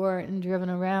probate court and driven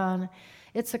around.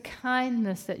 It's a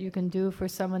kindness that you can do for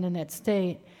someone in that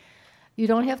state. You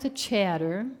don't have to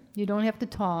chatter. You don't have to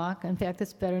talk. In fact,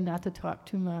 it's better not to talk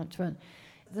too much. But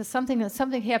there's something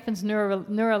happens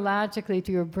neurologically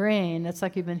to your brain. It's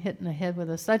like you've been hit in the head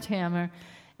with a sledgehammer,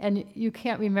 and you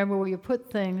can't remember where you put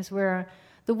things, where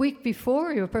the week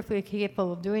before you were perfectly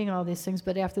capable of doing all these things,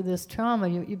 but after this trauma,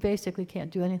 you basically can't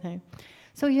do anything.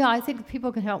 So yeah, I think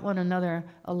people can help one another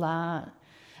a lot.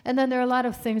 And then there are a lot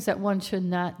of things that one should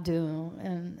not do,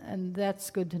 and that's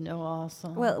good to know also.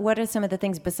 Well, what are some of the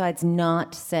things besides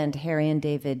not send Harry and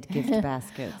David gift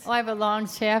baskets? I have a long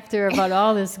chapter about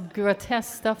all this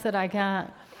grotesque stuff that I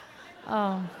got.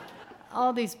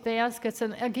 All these baskets.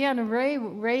 And again,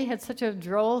 Ray had such a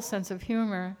droll sense of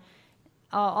humor.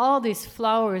 All these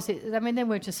flowers, they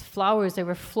were just flowers. They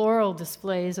were floral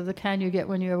displays of the kind you get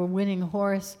when you have a winning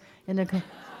horse in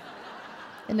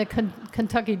the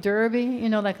Kentucky Derby,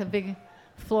 like the big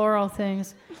floral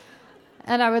things.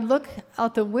 And I would look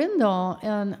out the window,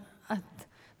 and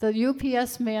the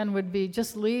UPS man would be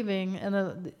just leaving, and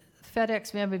the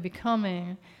FedEx man would be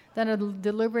coming. Then a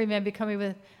delivery man would be coming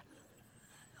with,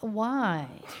 why?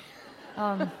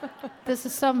 This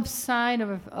is some sign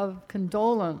of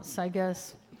condolence, I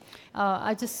guess.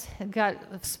 I just got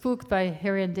spooked by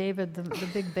Harry and David, the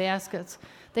big baskets.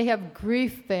 They have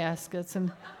grief baskets,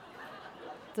 and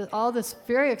all this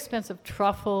very expensive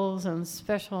truffles and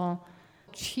special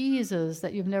cheeses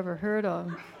that you've never heard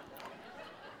of.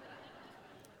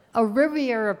 A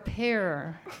Riviera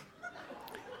pear,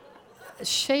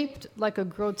 shaped like a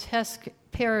grotesque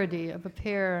parody of a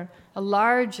pear, a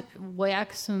large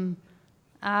waxen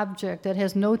object that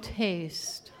has no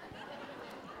taste.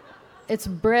 It's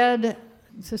bread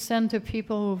to send to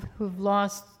people who've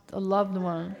lost a loved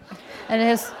one. And it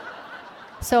has,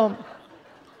 so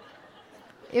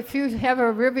if you have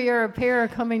a Riviera pear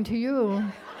coming to you,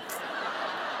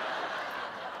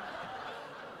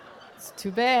 it's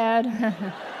too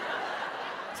bad.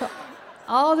 So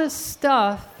all this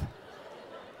stuff,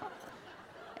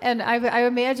 and I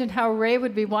imagined how Ray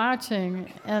would be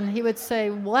watching, and he would say,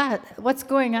 what's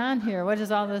going on here? What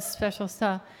is all this special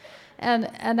stuff?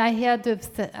 And I had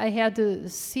to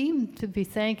seem to be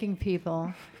thanking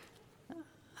people.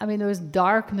 I mean, there was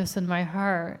darkness in my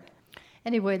heart.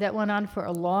 Anyway, that went on for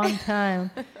a long time.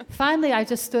 Finally, I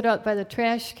just stood out by the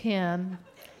trash can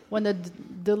when the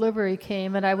delivery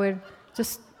came, and I would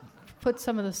just put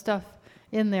some of the stuff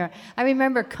in there. I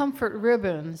remember comfort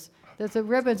ribbons. There's a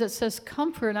ribbon that says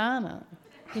comfort on it.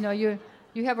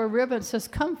 You have a ribbon that says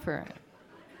comfort.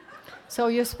 So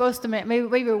you're supposed to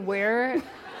maybe wear it.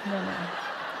 No.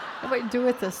 What do you do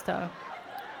with this stuff?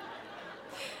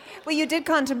 Well, you did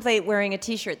contemplate wearing a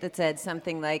T-shirt that said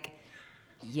something like,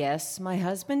 "Yes, my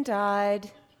husband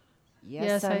died.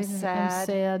 Yes, I'm sad." I'm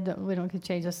sad. We don't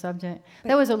change the subject.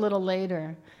 That was a little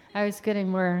later. I was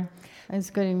getting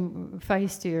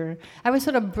feistier. I was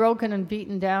sort of broken and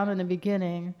beaten down in the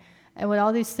beginning. And when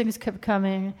all these things kept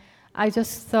coming, I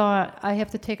just thought, I have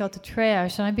to take out the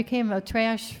trash. And I became a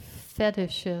trash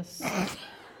fetishist.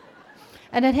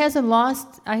 And I haven't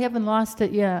lost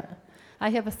it yet. I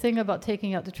have a thing about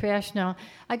taking out the trash now.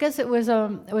 I guess it was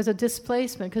a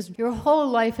displacement, because your whole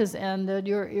life has ended.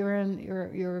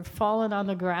 You're fallen on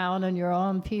the ground and you're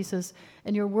all in pieces,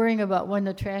 and you're worrying about when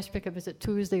the trash pickup is, it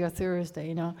Tuesday or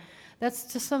Thursday.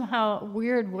 That's just somehow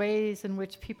weird ways in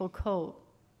which people cope.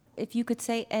 if you could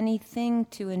say anything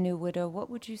to a new widow, what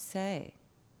would you say?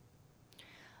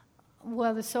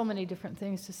 Well, there's so many different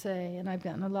things to say, and I've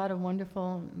gotten a lot of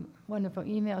wonderful, wonderful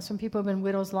emails from people who have been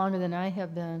widows longer than I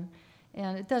have been,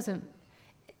 and it doesn't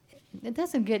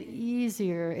get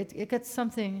easier. It gets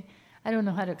something, I don't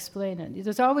know how to explain it.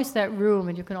 There's always that room,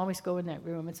 and you can always go in that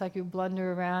room. It's like you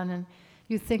blunder around, and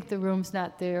you think the room's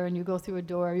not there, and you go through a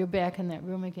door, you're back in that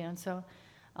room again. So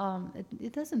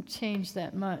it doesn't change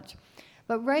that much.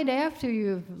 But right after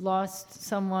you've lost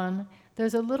someone,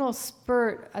 there's a little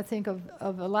spurt, I think, of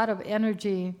a lot of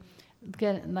energy,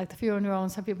 like the funeral,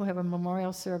 and some people have a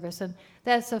memorial service, and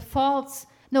that's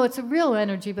it's a real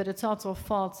energy, but it's also a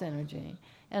false energy.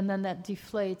 And then that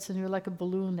deflates, and you're like a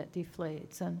balloon that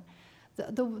deflates. And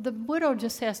the widow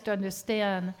just has to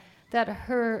understand that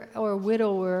her, or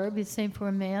widower, it'd be the same for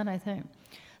a man, I think.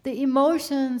 The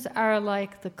emotions are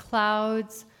like the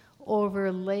clouds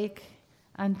over Lake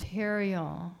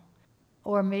Ontario,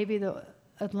 or maybe the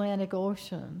Atlantic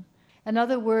Ocean. In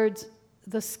other words,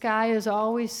 the sky is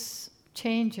always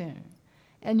changing,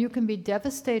 and you can be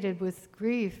devastated with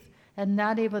grief and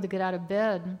not able to get out of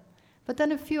bed, but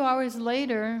then a few hours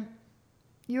later,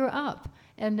 you're up,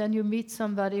 and then you meet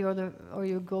somebody, or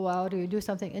you go out, or you do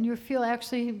something, and you feel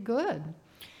actually good.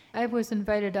 I was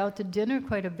invited out to dinner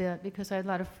quite a bit because we had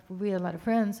a lot of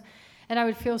friends, and I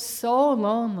would feel so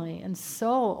lonely and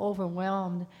so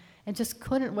overwhelmed, and just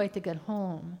couldn't wait to get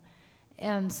home.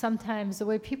 And sometimes the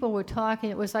way people were talking,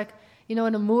 it was like, in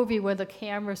a movie where the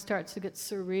camera starts to get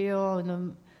surreal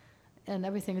and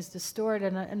everything is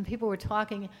distorted, and people were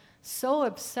talking so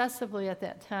obsessively at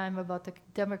that time about the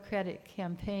Democratic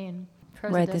campaign,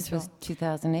 presidential. Right, this was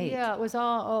 2008. Yeah, it was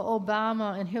all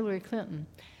Obama and Hillary Clinton.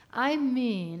 I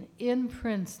mean, in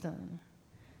Princeton,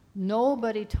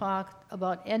 nobody talked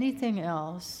about anything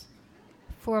else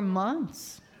for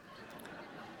months.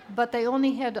 But they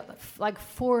only had like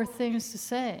 4 things to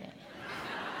say.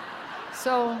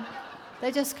 So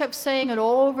they just kept saying it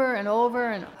over and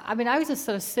over. And I mean, I was just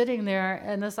sort of sitting there,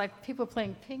 and there's like people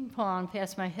playing ping pong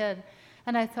past my head.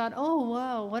 And I thought, oh,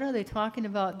 wow, what are they talking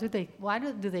about? Do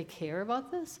they care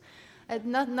about this?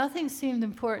 Nothing seemed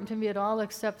important to me at all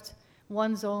except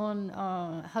one's own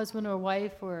husband or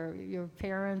wife or your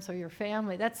parents or your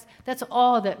family. That's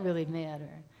all that really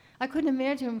mattered. I couldn't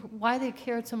imagine why they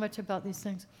cared so much about these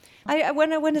things.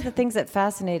 One of the things that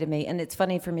fascinated me, and it's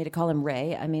funny for me to call him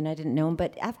Ray. I mean, I didn't know him,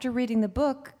 but after reading the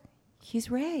book,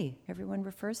 he's Ray. Everyone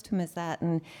refers to him as that.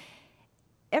 And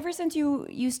ever since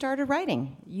you started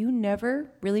writing, you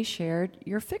never really shared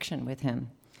your fiction with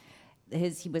him.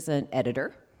 He was an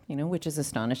editor, which is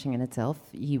astonishing in itself.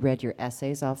 He read your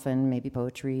essays often, maybe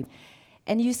poetry.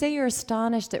 And you say you're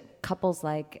astonished that couples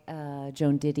like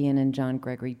Joan Didion and John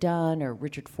Gregory Dunn, or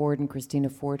Richard Ford and Christina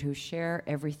Ford, who share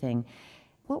everything.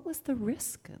 What was the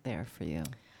risk there for you?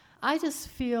 I just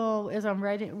feel, as I'm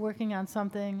working on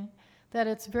something, that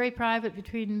it's very private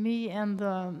between me and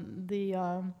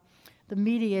the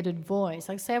mediated voice.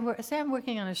 Like say I'm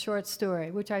working on a short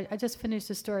story, which I just finished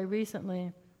a story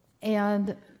recently,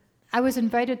 and I was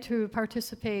invited to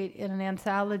participate in an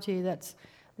anthology that's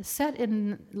set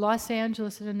in Los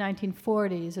Angeles in the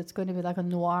 1940s. It's going to be like a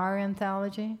noir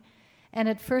anthology. And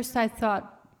at first I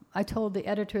told the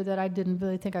editor that I didn't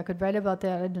really think I could write about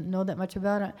that. I didn't know that much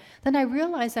about it. Then I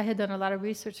realized I had done a lot of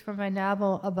research for my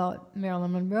novel about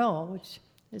Marilyn Monroe, which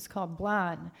is called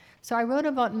Blonde. So I wrote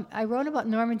about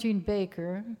Norma Jean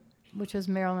Baker, which was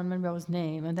Marilyn Monroe's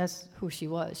name, and that's who she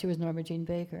was. She was Norma Jean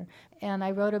Baker. And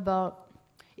I wrote about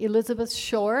Elizabeth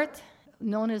Short,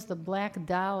 known as the Black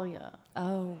Dahlia.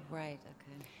 Oh, right,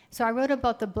 okay. So I wrote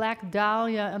about the Black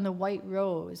Dahlia and the White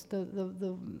Rose, the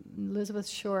Elizabeth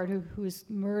Short, who was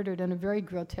murdered in a very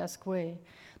grotesque way.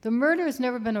 The murder has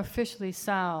never been officially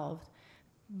solved,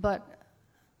 but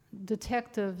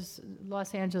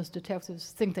Los Angeles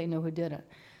detectives think they know who did it.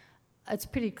 It's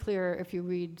pretty clear if you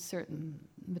read certain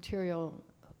material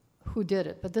who did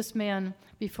it. But this man,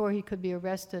 before he could be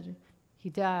arrested, he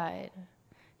died.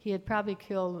 He had probably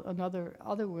killed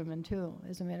other women too,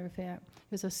 as a matter of fact. He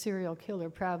was a serial killer,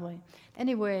 probably.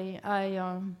 Anyway,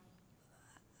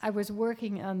 I was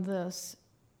working on this,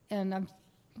 and I'm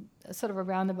sort of a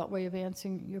roundabout way of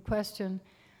answering your question.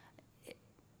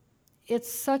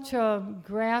 It's such a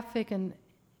graphic and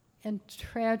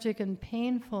tragic and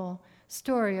painful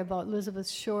story about Elizabeth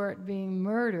Short being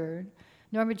murdered.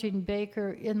 Norma Jean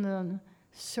Baker in the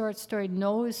short story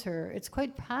knows her. It's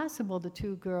quite possible the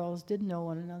two girls did know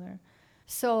one another.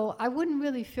 So I wouldn't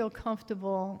really feel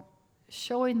comfortable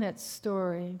showing that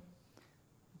story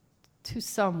to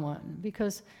someone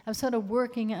because I'm sort of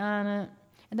working on it.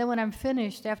 And then when I'm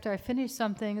finished, after I finish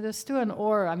something, there's still an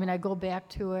aura. I mean, I go back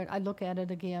to it, I look at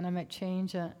it again, I might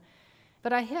change it.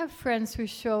 But I have friends who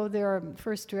show their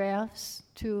first drafts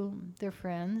to their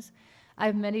friends. I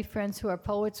have many friends who are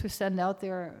poets who send out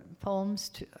their poems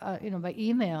to, by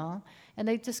email, and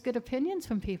they just get opinions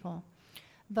from people.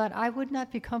 But I would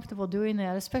not be comfortable doing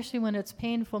that, especially when it's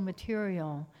painful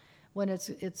material, when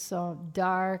it's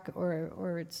dark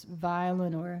or it's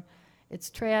violent or it's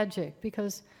tragic,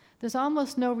 because there's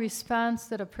almost no response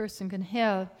that a person can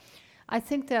have. I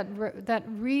think that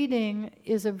reading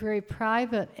is a very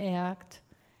private act,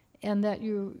 and that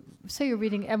you're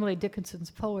reading Emily Dickinson's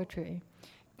poetry.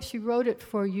 She wrote it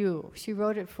for you. She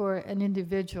wrote it for an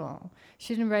individual.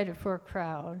 She didn't write it for a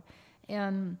crowd.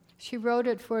 And she wrote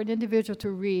it for an individual to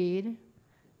read,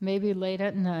 maybe late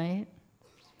at night.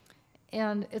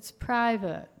 And it's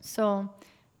private. So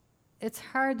it's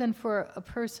hard then for a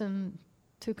person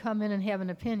to come in and have an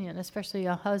opinion, especially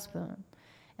a husband.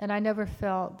 And I never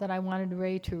felt that I wanted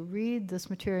Ray to read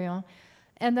this material.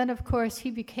 And then, of course,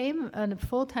 he became a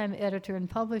full-time editor and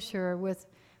publisher with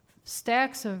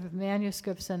stacks of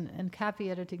manuscripts and copy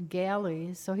editing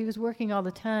galleys. So he was working all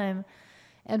the time.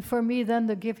 And for me then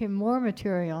to give him more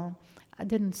material, it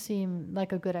didn't seem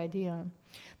like a good idea.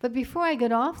 But before I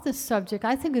get off this subject,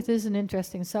 I think it is an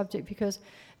interesting subject because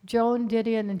Joan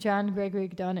Didion and John Gregory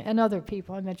Dunn and other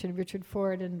people, I mentioned Richard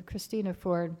Ford and Christina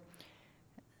Ford,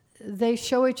 they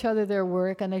show each other their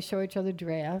work and they show each other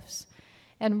drafts.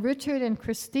 And Richard and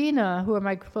Christina, who are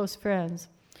my close friends,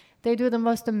 they do the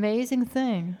most amazing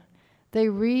thing. They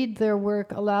read their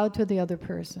work aloud to the other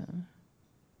person.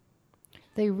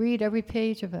 They read every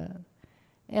page of it.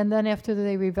 And then after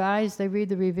they revise, they read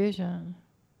the revision.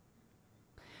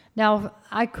 Now,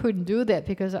 I couldn't do that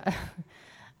because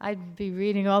I'd be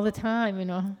reading all the time,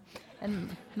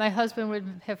 and my husband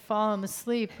would have fallen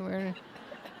asleep or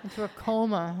into a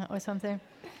coma or something.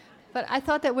 But I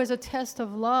thought that was a test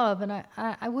of love, and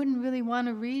I wouldn't really want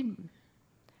to read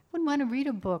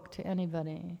a book to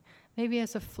anybody. Maybe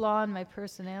it's a flaw in my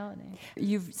personality.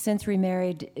 You've since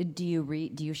remarried. Do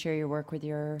you share your work with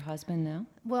your husband now?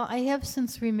 Well, I have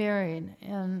since remarried,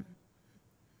 and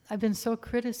I've been so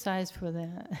criticized for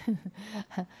that.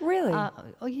 Really?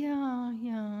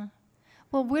 Yeah.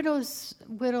 Well, widows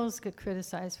get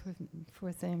criticized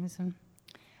for things, and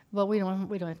well, we don't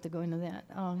have to go into that.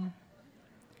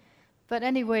 But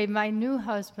anyway, my new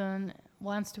husband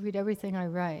wants to read everything I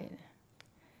write,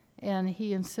 and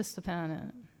he insists upon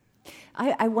it.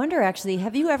 I wonder, actually,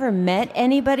 have you ever met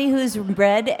anybody who's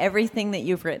read everything that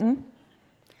you've written?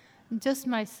 Just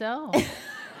myself.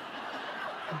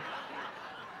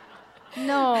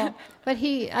 No, but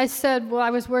I said, well, I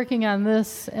was working on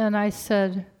this, and I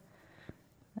said,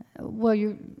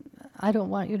 well, I don't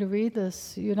want you to read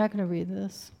this. You're not going to read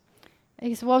this. And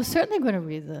he said, well, I'm certainly going to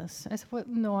read this. I said, well,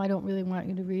 no, I don't really want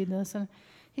you to read this. And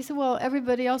he said, well,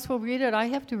 everybody else will read it. I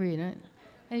have to read it.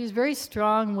 And he's very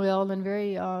strong-willed and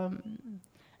very, I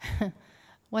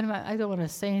don't want to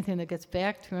say anything that gets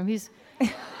back to him. He's...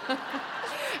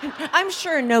 I'm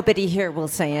sure nobody here will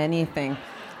say anything.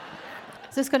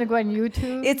 Is this going to go on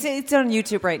YouTube? It's on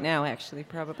YouTube right now, actually,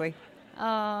 probably.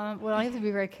 Well, I have to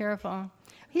be very careful.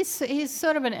 He's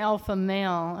sort of an alpha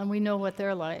male, and we know what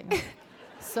they're like.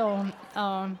 So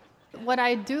what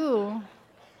I do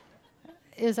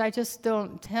is I just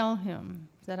don't tell him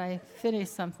that I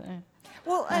finished something.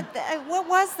 Well, what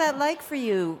was that like for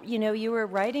you? You were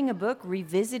writing a book,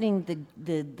 revisiting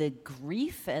the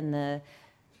grief and the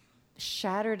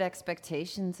shattered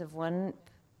expectations of one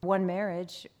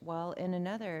marriage while in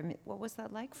another. I mean, what was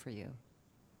that like for you?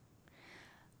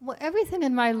 Well, everything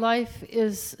in my life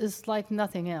is like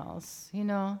nothing else,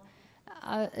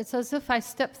 It's as if I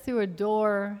stepped through a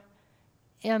door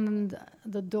and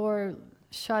the door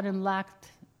shut and locked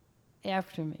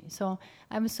after me. So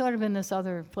I'm sort of in this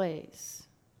other place.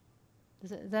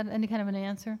 Is that any kind of an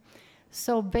answer?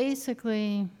 So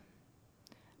basically,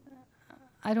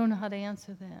 I don't know how to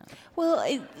answer that. Well,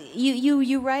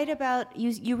 you write about,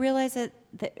 you realize that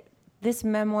this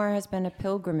memoir has been a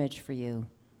pilgrimage for you.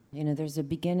 There's a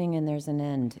beginning and there's an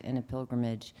end in a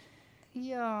pilgrimage.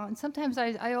 Yeah, and sometimes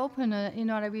I open it,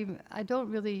 and I don't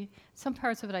really, some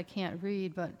parts of it I can't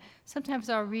read, but sometimes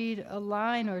I'll read a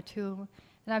line or two,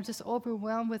 and I'm just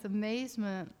overwhelmed with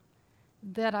amazement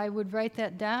that I would write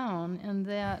that down, and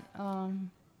that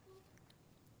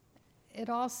it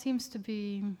all seems to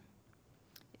be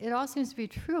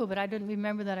true, but I didn't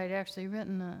remember that I'd actually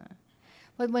written that.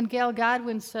 But when Gail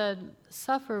Godwin said,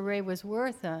 "Suffer, Ray was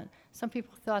worth it," some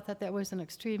people thought that was an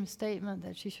extreme statement,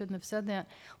 that she shouldn't have said that.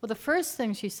 Well, the first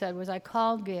thing she said was, I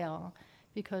called Gail,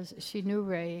 because she knew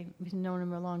Ray, we'd known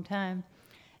him a long time,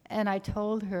 And I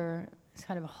told her,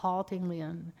 kind of haltingly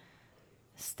and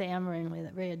stammeringly,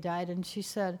 that Ray had died. And she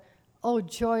said, "Oh,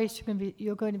 Joyce,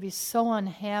 you're going to be so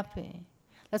unhappy."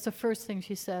 That's the first thing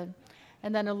she said.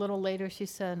 And then a little later she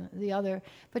said the other.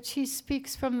 But she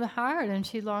speaks from the heart, and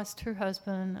she lost her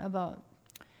husband about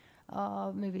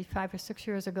maybe 5 or 6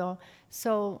 years ago.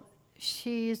 So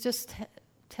she's just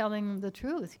telling the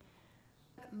truth.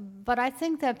 But I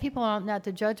think that people ought not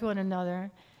to judge one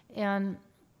another, and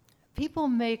people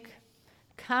make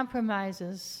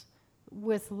compromises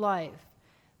with life.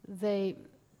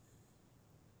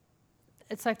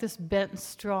 It's like this bent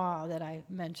straw that I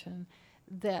mentioned,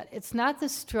 that it's not the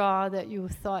straw that you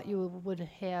thought you would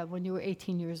have when you were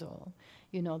 18 years old.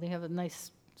 You know, they have a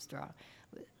nice straw.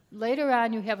 Later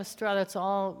on, you have a straw that's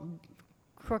all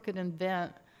crooked and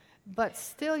bent, but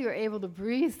still you're able to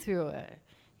breathe through it,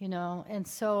 you know, and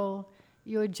so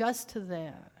you adjust to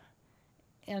that.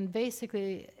 And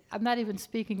basically, I'm not even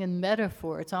speaking in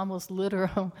metaphor, it's almost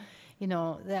literal, you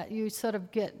know, that you sort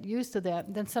of get used to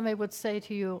that. Then somebody would say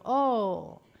to you,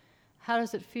 "Oh, how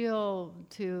does it feel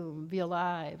to be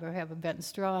alive or have a bent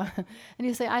straw?" And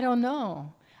you say, "I don't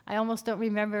know. I almost don't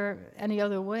remember any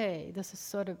other way. This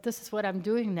is what I'm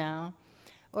doing now."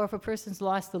 Or if a person's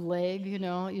lost a leg, you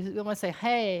know, you want to say,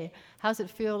 "Hey, how's it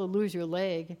feel to lose your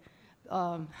leg?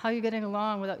 How are you getting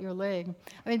along without your leg?"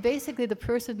 I mean, basically the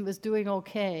person was doing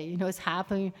okay, you know, it's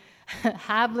hobbling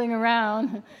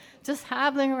around, just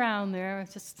hobbling around there,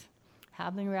 just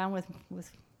hobbling around with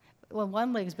well,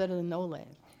 one leg's better than no leg.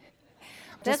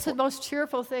 That's the most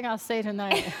cheerful thing I'll say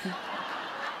tonight.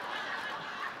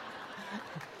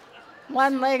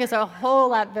 One leg is a whole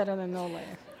lot better than no leg.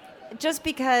 Just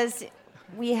because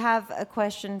we have a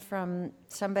question from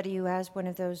somebody who has one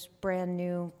of those brand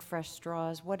new fresh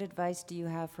straws, what advice do you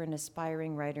have for an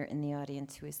aspiring writer in the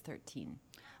audience who is 13?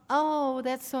 Oh,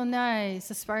 that's so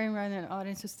nice. Aspiring writer in the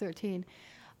audience who's 13.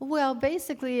 Well,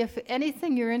 basically, if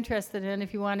anything you're interested in,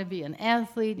 if you want to be an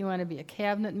athlete, you want to be a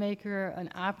cabinet maker, an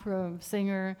opera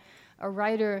singer, a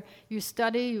writer, you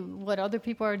study what other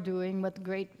people are doing, what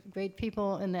great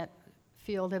people in that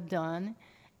field have done.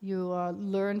 You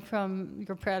learn from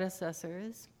your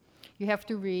predecessors. You have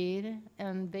to read,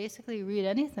 and basically read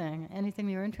anything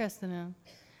you're interested in.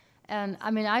 And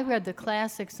I mean, I read the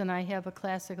classics, and I have a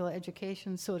classical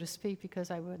education, so to speak,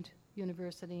 because I went to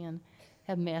university and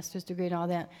have a master's degree and all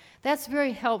that. That's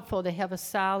very helpful to have a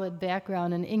solid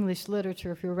background in English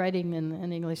literature if you're writing in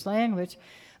an English language.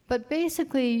 But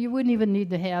basically, you wouldn't even need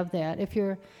to have that. If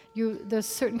there's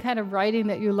certain kind of writing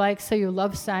that you like, say you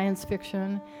love science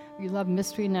fiction, you love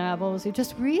mystery novels, you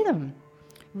just read them.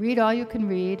 Read all you can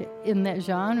read in that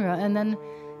genre, and then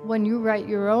when you write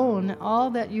your own, all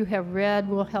that you have read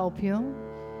will help you.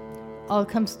 All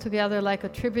comes together like a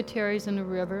tributaries in a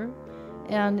river,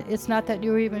 and it's not that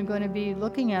you're even going to be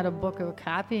looking at a book or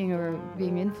copying or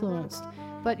being influenced,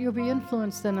 but you'll be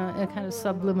influenced in a kind of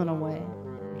subliminal way.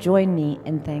 Join me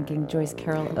in thanking Joyce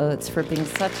Carol Oates for being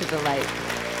such a delight.